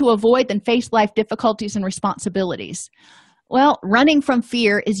easier to avoid than face life difficulties and responsibilities. Well, running from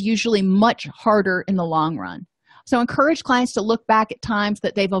fear is usually much harder in the long run. So encourage clients to look back at times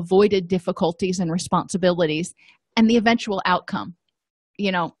that they've avoided difficulties and responsibilities and the eventual outcome.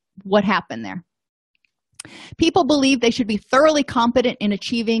 What happened there? People believe they should be thoroughly competent in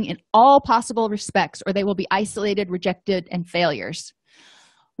achieving in all possible respects, or they will be isolated, rejected, and failures.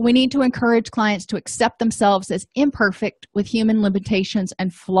 We need to encourage clients to accept themselves as imperfect with human limitations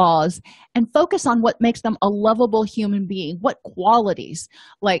and flaws and focus on what makes them a lovable human being, what qualities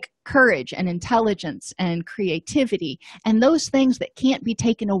like courage and intelligence and creativity and those things that can't be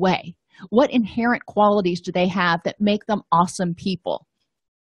taken away. What inherent qualities do they have that make them awesome people?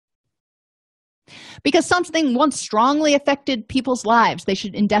 Because something once strongly affected people's lives, they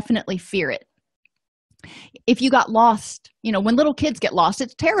should indefinitely fear it. If you got lost, when little kids get lost,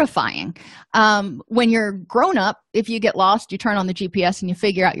 it's terrifying. When you're grown up, if you get lost, you turn on the GPS and you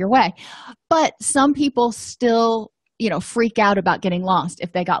figure out your way. But some people still, freak out about getting lost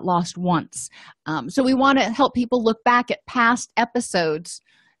if they got lost once. So we want to help people look back at past episodes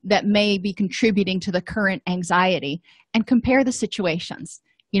that may be contributing to the current anxiety and compare the situations.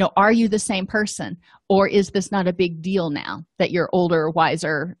 Are you the same person, or is this not a big deal now that you're older,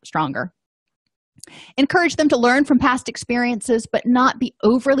 wiser, stronger? Encourage them to learn from past experiences, but not be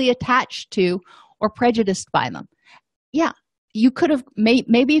overly attached to or prejudiced by them. Yeah, you could have,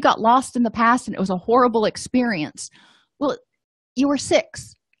 maybe you got lost in the past and it was a horrible experience. Well, you were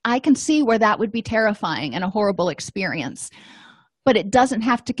 6. I can see where that would be terrifying and a horrible experience, but it doesn't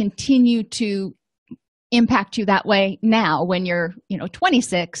have to continue to impact you that way now when you're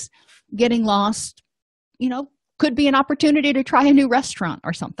 26. Getting lost could be an opportunity to try a new restaurant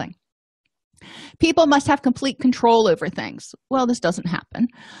or something. People must have complete control over things. Well, this doesn't happen.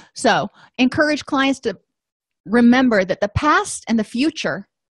 So encourage clients to remember that the past and the future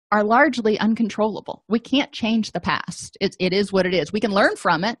are largely uncontrollable. We can't change the past. It is what it is. We can learn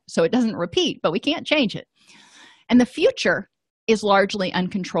from it so it doesn't repeat, but we can't change it. And the future is largely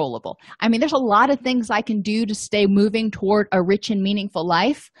uncontrollable. There's a lot of things I can do to stay moving toward a rich and meaningful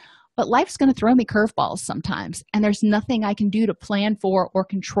life, but life's going to throw me curveballs sometimes, and there's nothing I can do to plan for or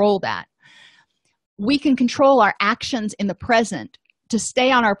control that. We can control our actions in the present to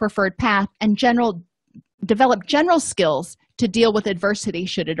stay on our preferred path and develop general skills to deal with adversity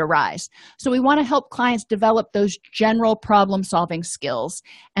should it arise. So we want to help clients develop those general problem-solving skills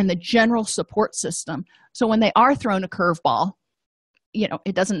and the general support system. So when they are thrown a curveball,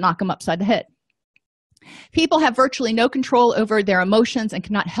 it doesn't knock them upside the head. People have virtually no control over their emotions and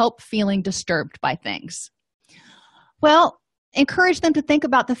cannot help feeling disturbed by things. Well, encourage them to think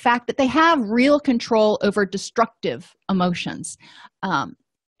about the fact that they have real control over destructive emotions.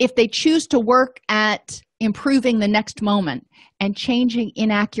 If they choose to work at improving the next moment and changing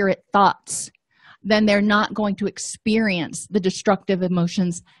inaccurate thoughts, then they're not going to experience the destructive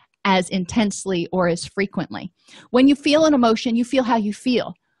emotions as intensely or as frequently. When you feel an emotion, you feel how you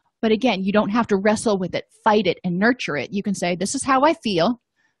feel. But again, you don't have to wrestle with it, fight it, and nurture it. You can say, this is how I feel.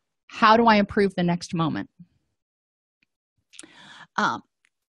 How do I improve the next moment?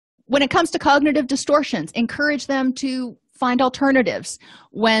 When it comes to cognitive distortions, encourage them to find alternatives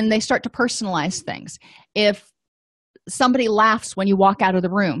when they start to personalize things. If somebody laughs when you walk out of the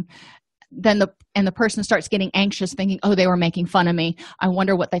room, then the person starts getting anxious, thinking, oh, they were making fun of me. I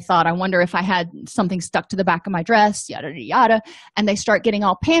wonder what they thought. I wonder if I had something stuck to the back of my dress, yada, yada, yada. And they start getting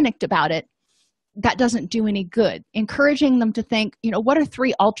all panicked about it. That doesn't do any good. Encouraging them to think, what are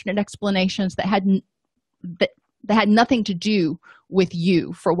 3 alternate explanations that had nothing to do with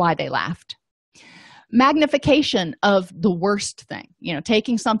you for why they laughed. Magnification of the worst thing,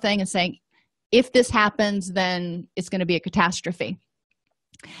 taking something and saying, if this happens, then it's going to be a catastrophe.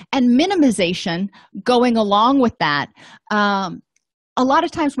 And minimization going along with that. A lot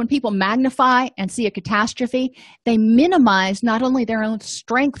of times when people magnify and see a catastrophe, they minimize not only their own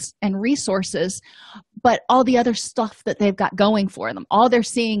strengths and resources, but all the other stuff that they've got going for them. All they're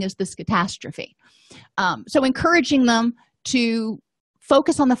seeing is this catastrophe. So encouraging them to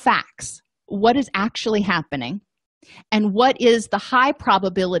focus on the facts, what is actually happening, and what is the high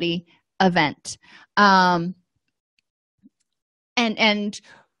probability event, and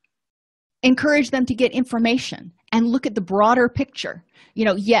encourage them to get information and look at the broader picture.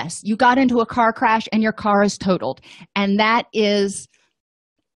 Yes, you got into a car crash and your car is totaled, and that is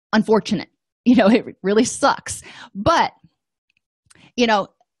unfortunate. It really sucks. But,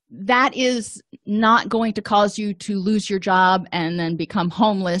 that is not going to cause you to lose your job and then become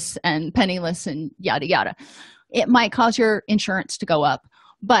homeless and penniless and yada yada. It might cause your insurance to go up,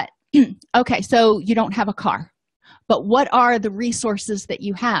 but okay, so you don't have a car, but what are the resources that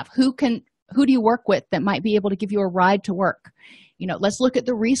you have? Who do you work with that might be able to give you a ride to work? Let's look at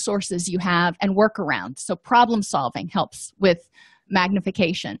the resources you have and work around. So problem solving helps with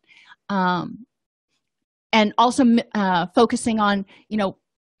magnification. And also focusing on,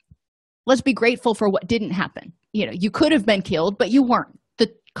 let's be grateful for what didn't happen. You could have been killed, but you weren't.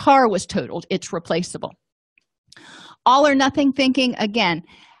 The car was totaled. It's replaceable. All or nothing thinking, again,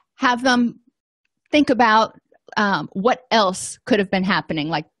 have them think about what else could have been happening,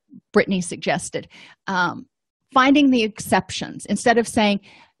 like Brittany suggested. Finding the exceptions. Instead of saying,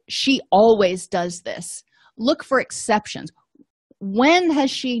 she always does this, look for exceptions. When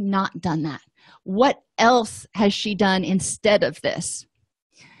has she not done that? What else has she done instead of this?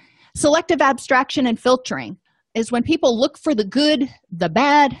 Selective abstraction and filtering is when people look for the good, the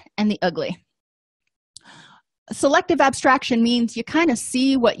bad, and the ugly. Selective abstraction means you kind of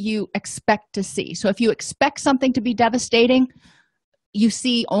see what you expect to see. So if you expect something to be devastating, you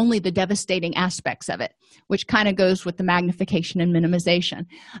see only the devastating aspects of it, which kind of goes with the magnification and minimization.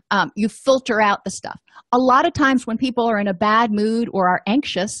 You filter out the stuff. A lot of times when people are in a bad mood or are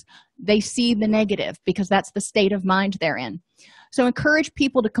anxious, they see the negative because that's the state of mind they're in. So encourage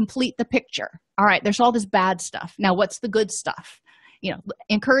people to complete the picture. All right, there's all this bad stuff. Now, what's the good stuff?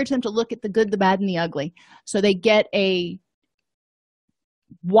 Encourage them to look at the good, the bad, and the ugly so they get a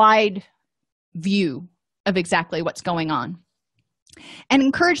wide view of exactly what's going on. And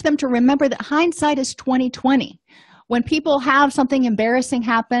encourage them to remember that hindsight is 20/20. When people have something embarrassing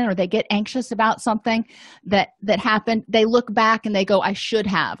happen or they get anxious about something that happened, they look back and they go, I should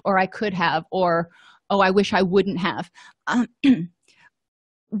have, or I could have, or, oh, I wish I wouldn't have.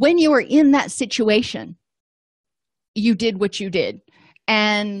 When you were in that situation, you did what you did.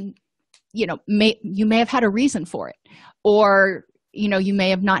 And, you may have had a reason for it. Or you may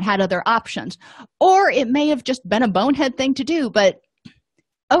have not had other options, or it may have just been a bonehead thing to do, but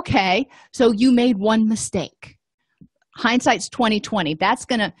okay, so you made one mistake. Hindsight's 20/20.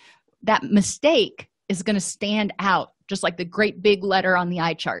 That mistake is going to stand out just like the great big letter on the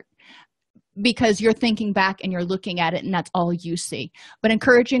eye chart because you're thinking back and you're looking at it and that's all you see. But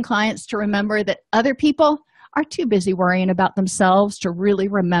encouraging clients to remember that other people are too busy worrying about themselves to really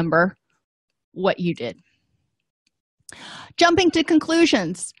remember what you did. Jumping to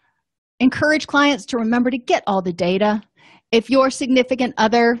conclusions, encourage clients to remember to get all the data. If your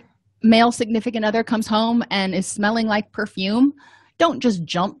male significant other comes home and is smelling like perfume, don't just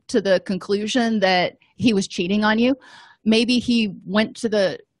jump to the conclusion that he was cheating on you. Maybe he went to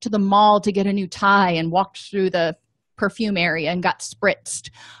the mall to get a new tie and walked through the perfume area and got spritzed,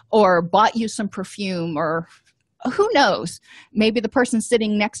 or bought you some perfume, or who knows? Maybe the person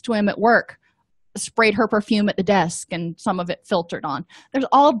sitting next to him at work sprayed her perfume at the desk and some of it filtered on. There's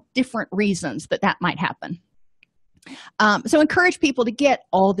all different reasons that might happen. So encourage people to get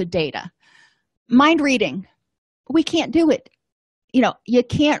all the data. Mind reading. We can't do it. You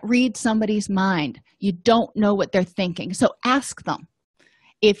can't read somebody's mind. You don't know what they're thinking. So ask them,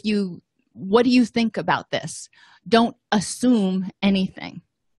 what do you think about this? Don't assume anything.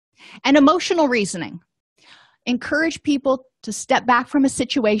 And emotional reasoning. Encourage people to step back from a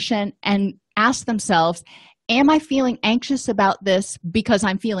situation and ask themselves, am I feeling anxious about this because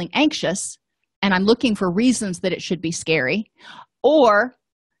I'm feeling anxious and I'm looking for reasons that it should be scary? Or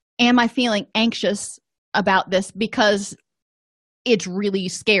am I feeling anxious about this because it's really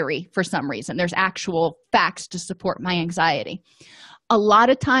scary for some reason? There's actual facts to support my anxiety. A lot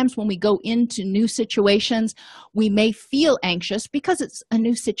of times when we go into new situations, we may feel anxious because it's a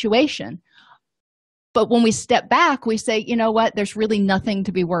new situation. But when we step back, we say, you know what, there's really nothing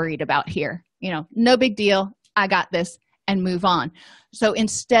to be worried about here. No big deal. I got this, and move on. So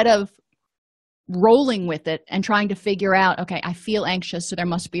instead of rolling with it and trying to figure out, okay, I feel anxious, so there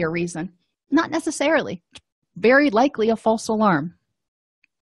must be a reason. Not necessarily. Very likely a false alarm.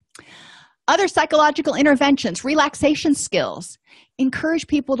 Other psychological interventions, relaxation skills. Encourage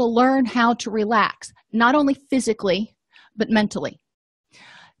people to learn how to relax, not only physically, but mentally.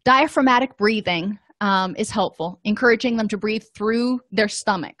 Diaphragmatic breathing is helpful, encouraging them to breathe through their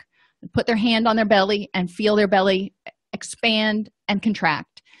stomach. Put their hand on their belly and feel their belly expand and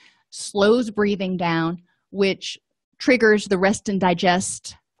contract. Slows breathing down, which triggers the rest and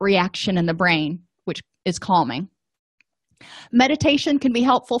digest reaction in the brain, which is calming. Meditation can be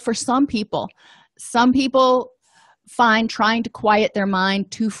helpful for some people. Some people find trying to quiet their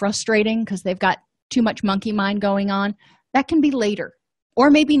mind too frustrating because they've got too much monkey mind going on. That can be later. or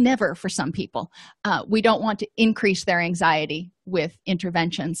maybe never for some people. We don't want to increase their anxiety with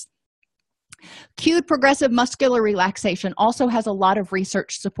interventions. Cued progressive muscular relaxation also has a lot of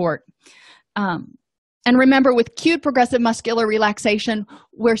research support. And remember, with cued progressive muscular relaxation,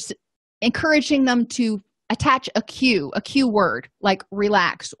 we're encouraging them to attach a cue word like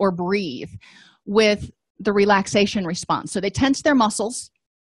relax or breathe with the relaxation response. So they tense their muscles,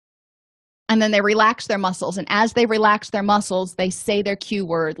 and then they relax their muscles. And as they relax their muscles, they say their cue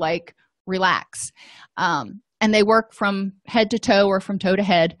word like relax. And they work from head to toe or from toe to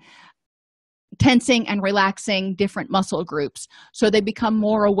head, tensing and relaxing different muscle groups. So they become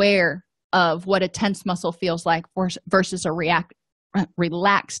more aware of what a tense muscle feels like versus a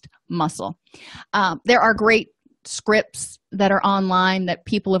relaxed muscle. There are great scripts that are online that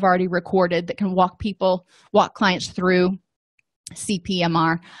people have already recorded that can walk clients through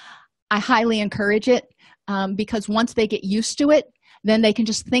CPMR. I highly encourage it because once they get used to it, then they can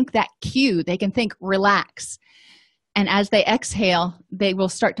just think that cue. They can think relax. And as they exhale, they will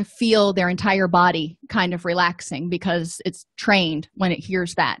start to feel their entire body kind of relaxing because it's trained when it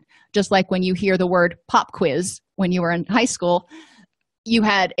hears that. Just like when you hear the word pop quiz when you were in high school, you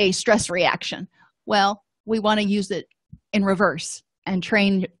had a stress reaction. Well, we want to use it in reverse and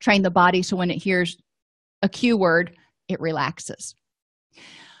train the body so when it hears a cue word, it relaxes.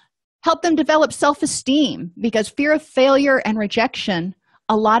 Help them develop self-esteem because fear of failure and rejection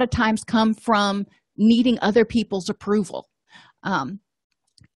a lot of times come from needing other people's approval.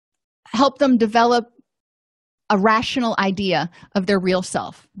 Help them develop a rational idea of their real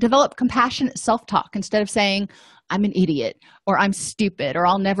self. Develop compassionate self-talk instead of saying, I'm an idiot, or I'm stupid, or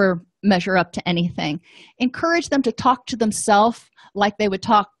I'll never measure up to anything. Encourage them to talk to themselves like they would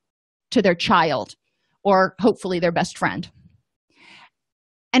talk to their child, or hopefully their best friend.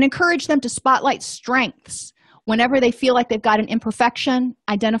 And encourage them to spotlight strengths. Whenever they feel like they've got an imperfection,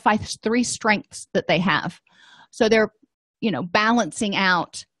 identify 3 strengths that they have. So they're, balancing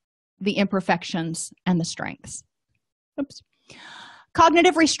out the imperfections and the strengths. Oops.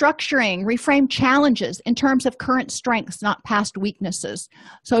 Cognitive restructuring, reframe challenges in terms of current strengths, not past weaknesses.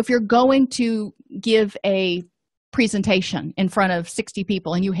 So if you're going to give a presentation in front of 60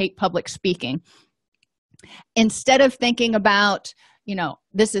 people and you hate public speaking, instead of thinking about,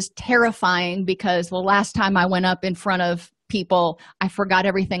 this is terrifying because the last time I went up in front of people, I forgot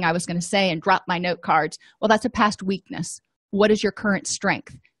everything I was going to say and dropped my note cards. Well, that's a past weakness. What is your current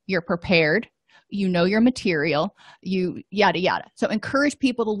strength? You're prepared. You know your material. You yada, yada. So encourage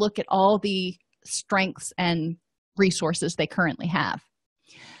people to look at all the strengths and resources they currently have.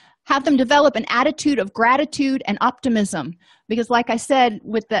 Have them develop an attitude of gratitude and optimism because, like I said,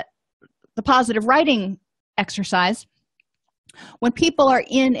 with the positive writing exercise, when people are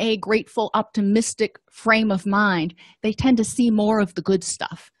in a grateful, optimistic frame of mind, they tend to see more of the good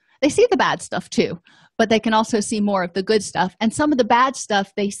stuff. They see the bad stuff too, but they can also see more of the good stuff. And some of the bad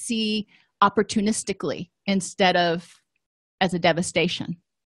stuff they see opportunistically instead of as a devastation.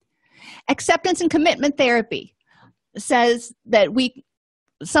 Acceptance and commitment therapy says that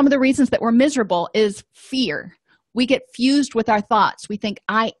some of the reasons that we're miserable is fear. We get fused with our thoughts. We think,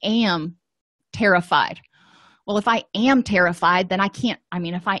 I am terrified. Well, if I am terrified, then I can't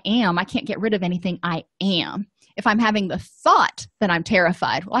get rid of anything I am. If I'm having the thought that I'm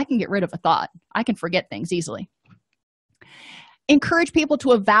terrified, well, I can get rid of a thought. I can forget things easily. Encourage people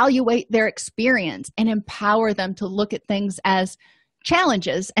to evaluate their experience and empower them to look at things as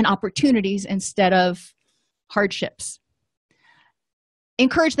challenges and opportunities instead of hardships.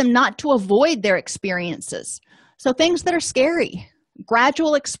 Encourage them not to avoid their experiences. So things that are scary,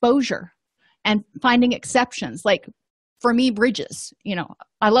 gradual exposure, and finding exceptions. Like for me, bridges,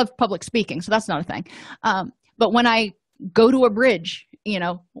 I love public speaking, so that's not a thing. But when I go to a bridge,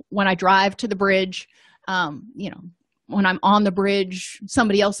 when I drive to the bridge, when I'm on the bridge,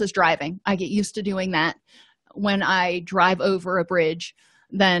 somebody else is driving. I get used to doing that. When I drive over a bridge,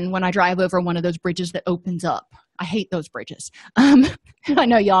 then when I drive over one of those bridges that opens up, I hate those bridges. I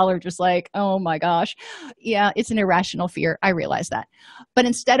know y'all are just like, oh my gosh. Yeah, it's an irrational fear. I realize that. But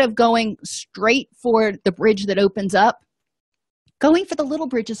instead of going straight for the bridge that opens up, going for the little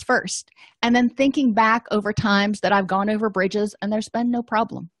bridges first, and then thinking back over times that I've gone over bridges and there's been no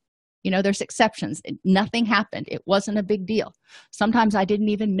problem. There's exceptions. Nothing happened. It wasn't a big deal. Sometimes I didn't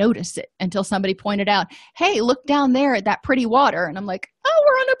even notice it until somebody pointed out, hey, look down there at that pretty water. And I'm like, oh,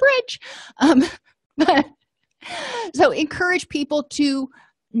 we're on a bridge. So encourage people to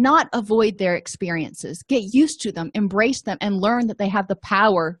not avoid their experiences. Get used to them, embrace them, and learn that they have the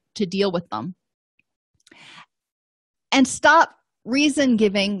power to deal with them. And stop reason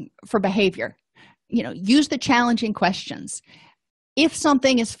giving for behavior. Use the challenging questions. If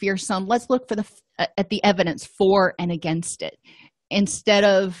something is fearsome, let's look at the evidence for and against it instead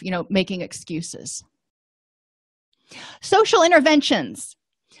of, making excuses. Social interventions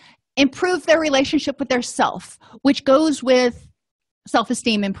improve their relationship with their self, which goes with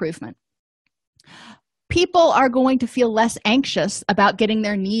self-esteem improvement. People are going to feel less anxious about getting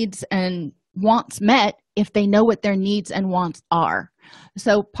their needs and wants met if they know what their needs and wants are.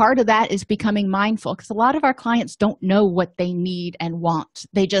 So part of that is becoming mindful, because a lot of our clients don't know what they need and want.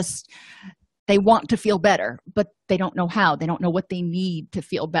 They want to feel better, but they don't know how. They don't know what they need to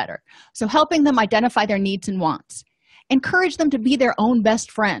feel better. So helping them identify their needs and wants. Encourage them to be their own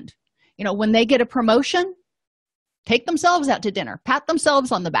best friend. When they get a promotion, take themselves out to dinner, pat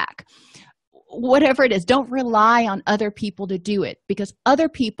themselves on the back. Whatever it is, don't rely on other people to do it, because other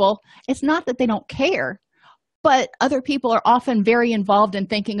people, it's not that they don't care, but other people are often very involved in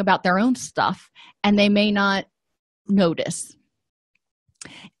thinking about their own stuff, and they may not notice.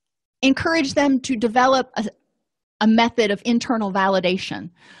 Encourage them to develop a method of internal validation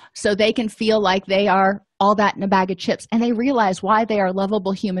so they can feel like they are all that in a bag of chips, and they realize why they are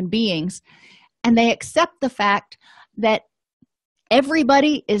lovable human beings, and they accept the fact that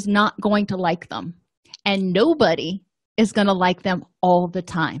everybody is not going to like them, and nobody is going to like them all the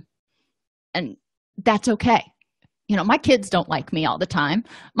time. And that's okay. My kids don't like me all the time.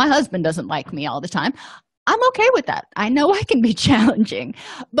 My husband doesn't like me all the time. I'm okay with that. I know I can be challenging,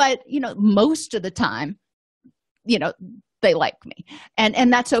 but, most of the time, they like me,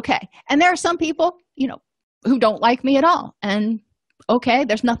 and that's okay. And there are some people, who don't like me at all. And okay,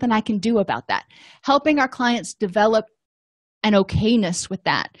 there's nothing I can do about that. Helping our clients develop an okayness with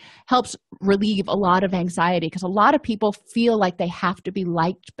that helps relieve a lot of anxiety, because a lot of people feel like they have to be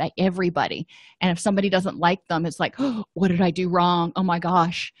liked by everybody. And if somebody doesn't like them, it's like, oh, what did I do wrong? Oh my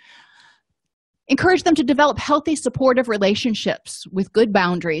gosh. Encourage them to develop healthy, supportive relationships with good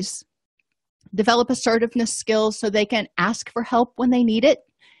boundaries. Develop assertiveness skills so they can ask for help when they need it.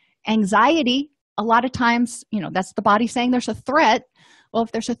 Anxiety, a lot of times, that's the body saying there's a threat. Well,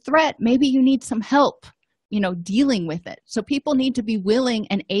 if there's a threat, maybe you need some help dealing with it. So people need to be willing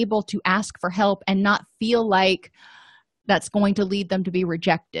and able to ask for help and not feel like that's going to lead them to be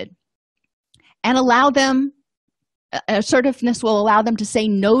rejected. And assertiveness will allow them to say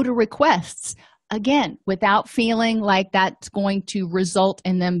no to requests, again, without feeling like that's going to result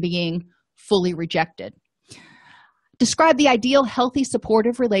in them being fully rejected. Describe the ideal, healthy,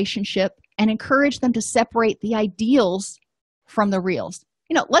 supportive relationship and encourage them to separate the ideals from the reals.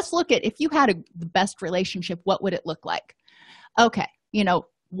 Let's look at, if you had the best relationship, what would it look like? Okay,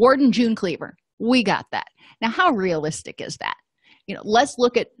 Ward and June Cleaver, we got that. Now, how realistic is that? Let's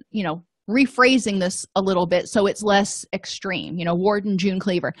look at, rephrasing this a little bit so it's less extreme. Ward and June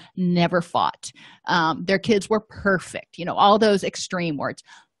Cleaver never fought. Their kids were perfect, all those extreme words.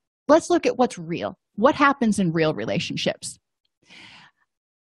 Let's look at what's real. What happens in real relationships?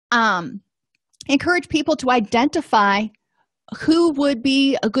 Encourage people to identify who would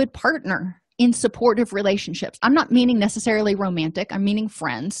be a good partner in supportive relationships. I'm not meaning necessarily romantic. I'm meaning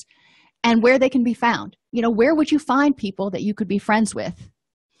friends, and where they can be found. Where would you find people that you could be friends with?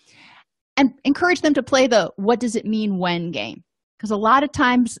 And encourage them to play the what does it mean when game. Because a lot of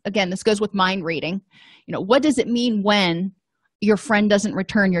times, again, this goes with mind reading. What does it mean when your friend doesn't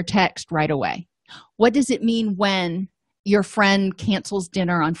return your text right away? What does it mean when your friend cancels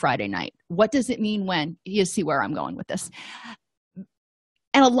dinner on Friday night? What does it mean when? You see where I'm going with this.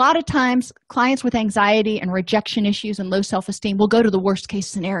 And a lot of times, clients with anxiety and rejection issues and low self-esteem will go to the worst case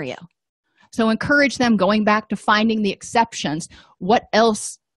scenario. So encourage them going back to finding the exceptions. What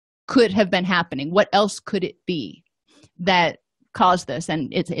else could have been happening? What else could it be that caused this? And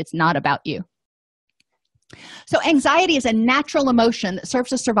it's not about you. So anxiety is a natural emotion that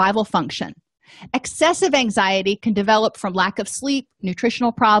serves a survival function. Excessive anxiety can develop from lack of sleep,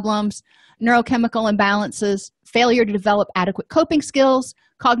 nutritional problems, neurochemical imbalances, failure to develop adequate coping skills,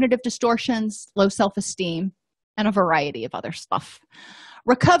 cognitive distortions, low self-esteem, and a variety of other stuff.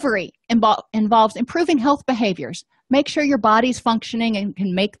 Recovery involves improving health behaviors. Make sure your body's functioning and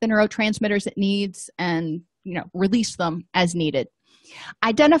can make the neurotransmitters it needs and, release them as needed.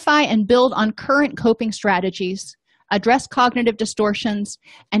 Identify and build on current coping strategies, address cognitive distortions,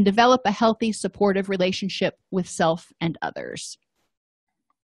 and develop a healthy, supportive relationship with self and others.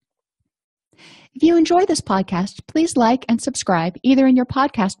 If you enjoy this podcast, please like and subscribe either in your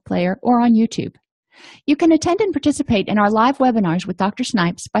podcast player or on YouTube. You can attend and participate in our live webinars with Dr.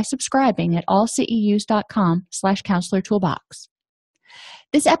 Snipes by subscribing at allceus.com/counselor toolbox.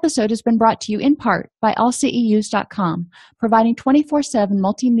 This episode has been brought to you in part by allceus.com, providing 24/7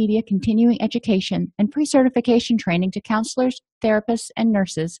 multimedia continuing education and pre-certification training to counselors, therapists, and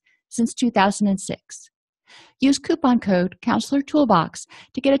nurses since 2006. Use coupon code Counselor Toolbox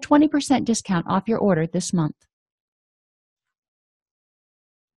to get a 20% discount off your order this month.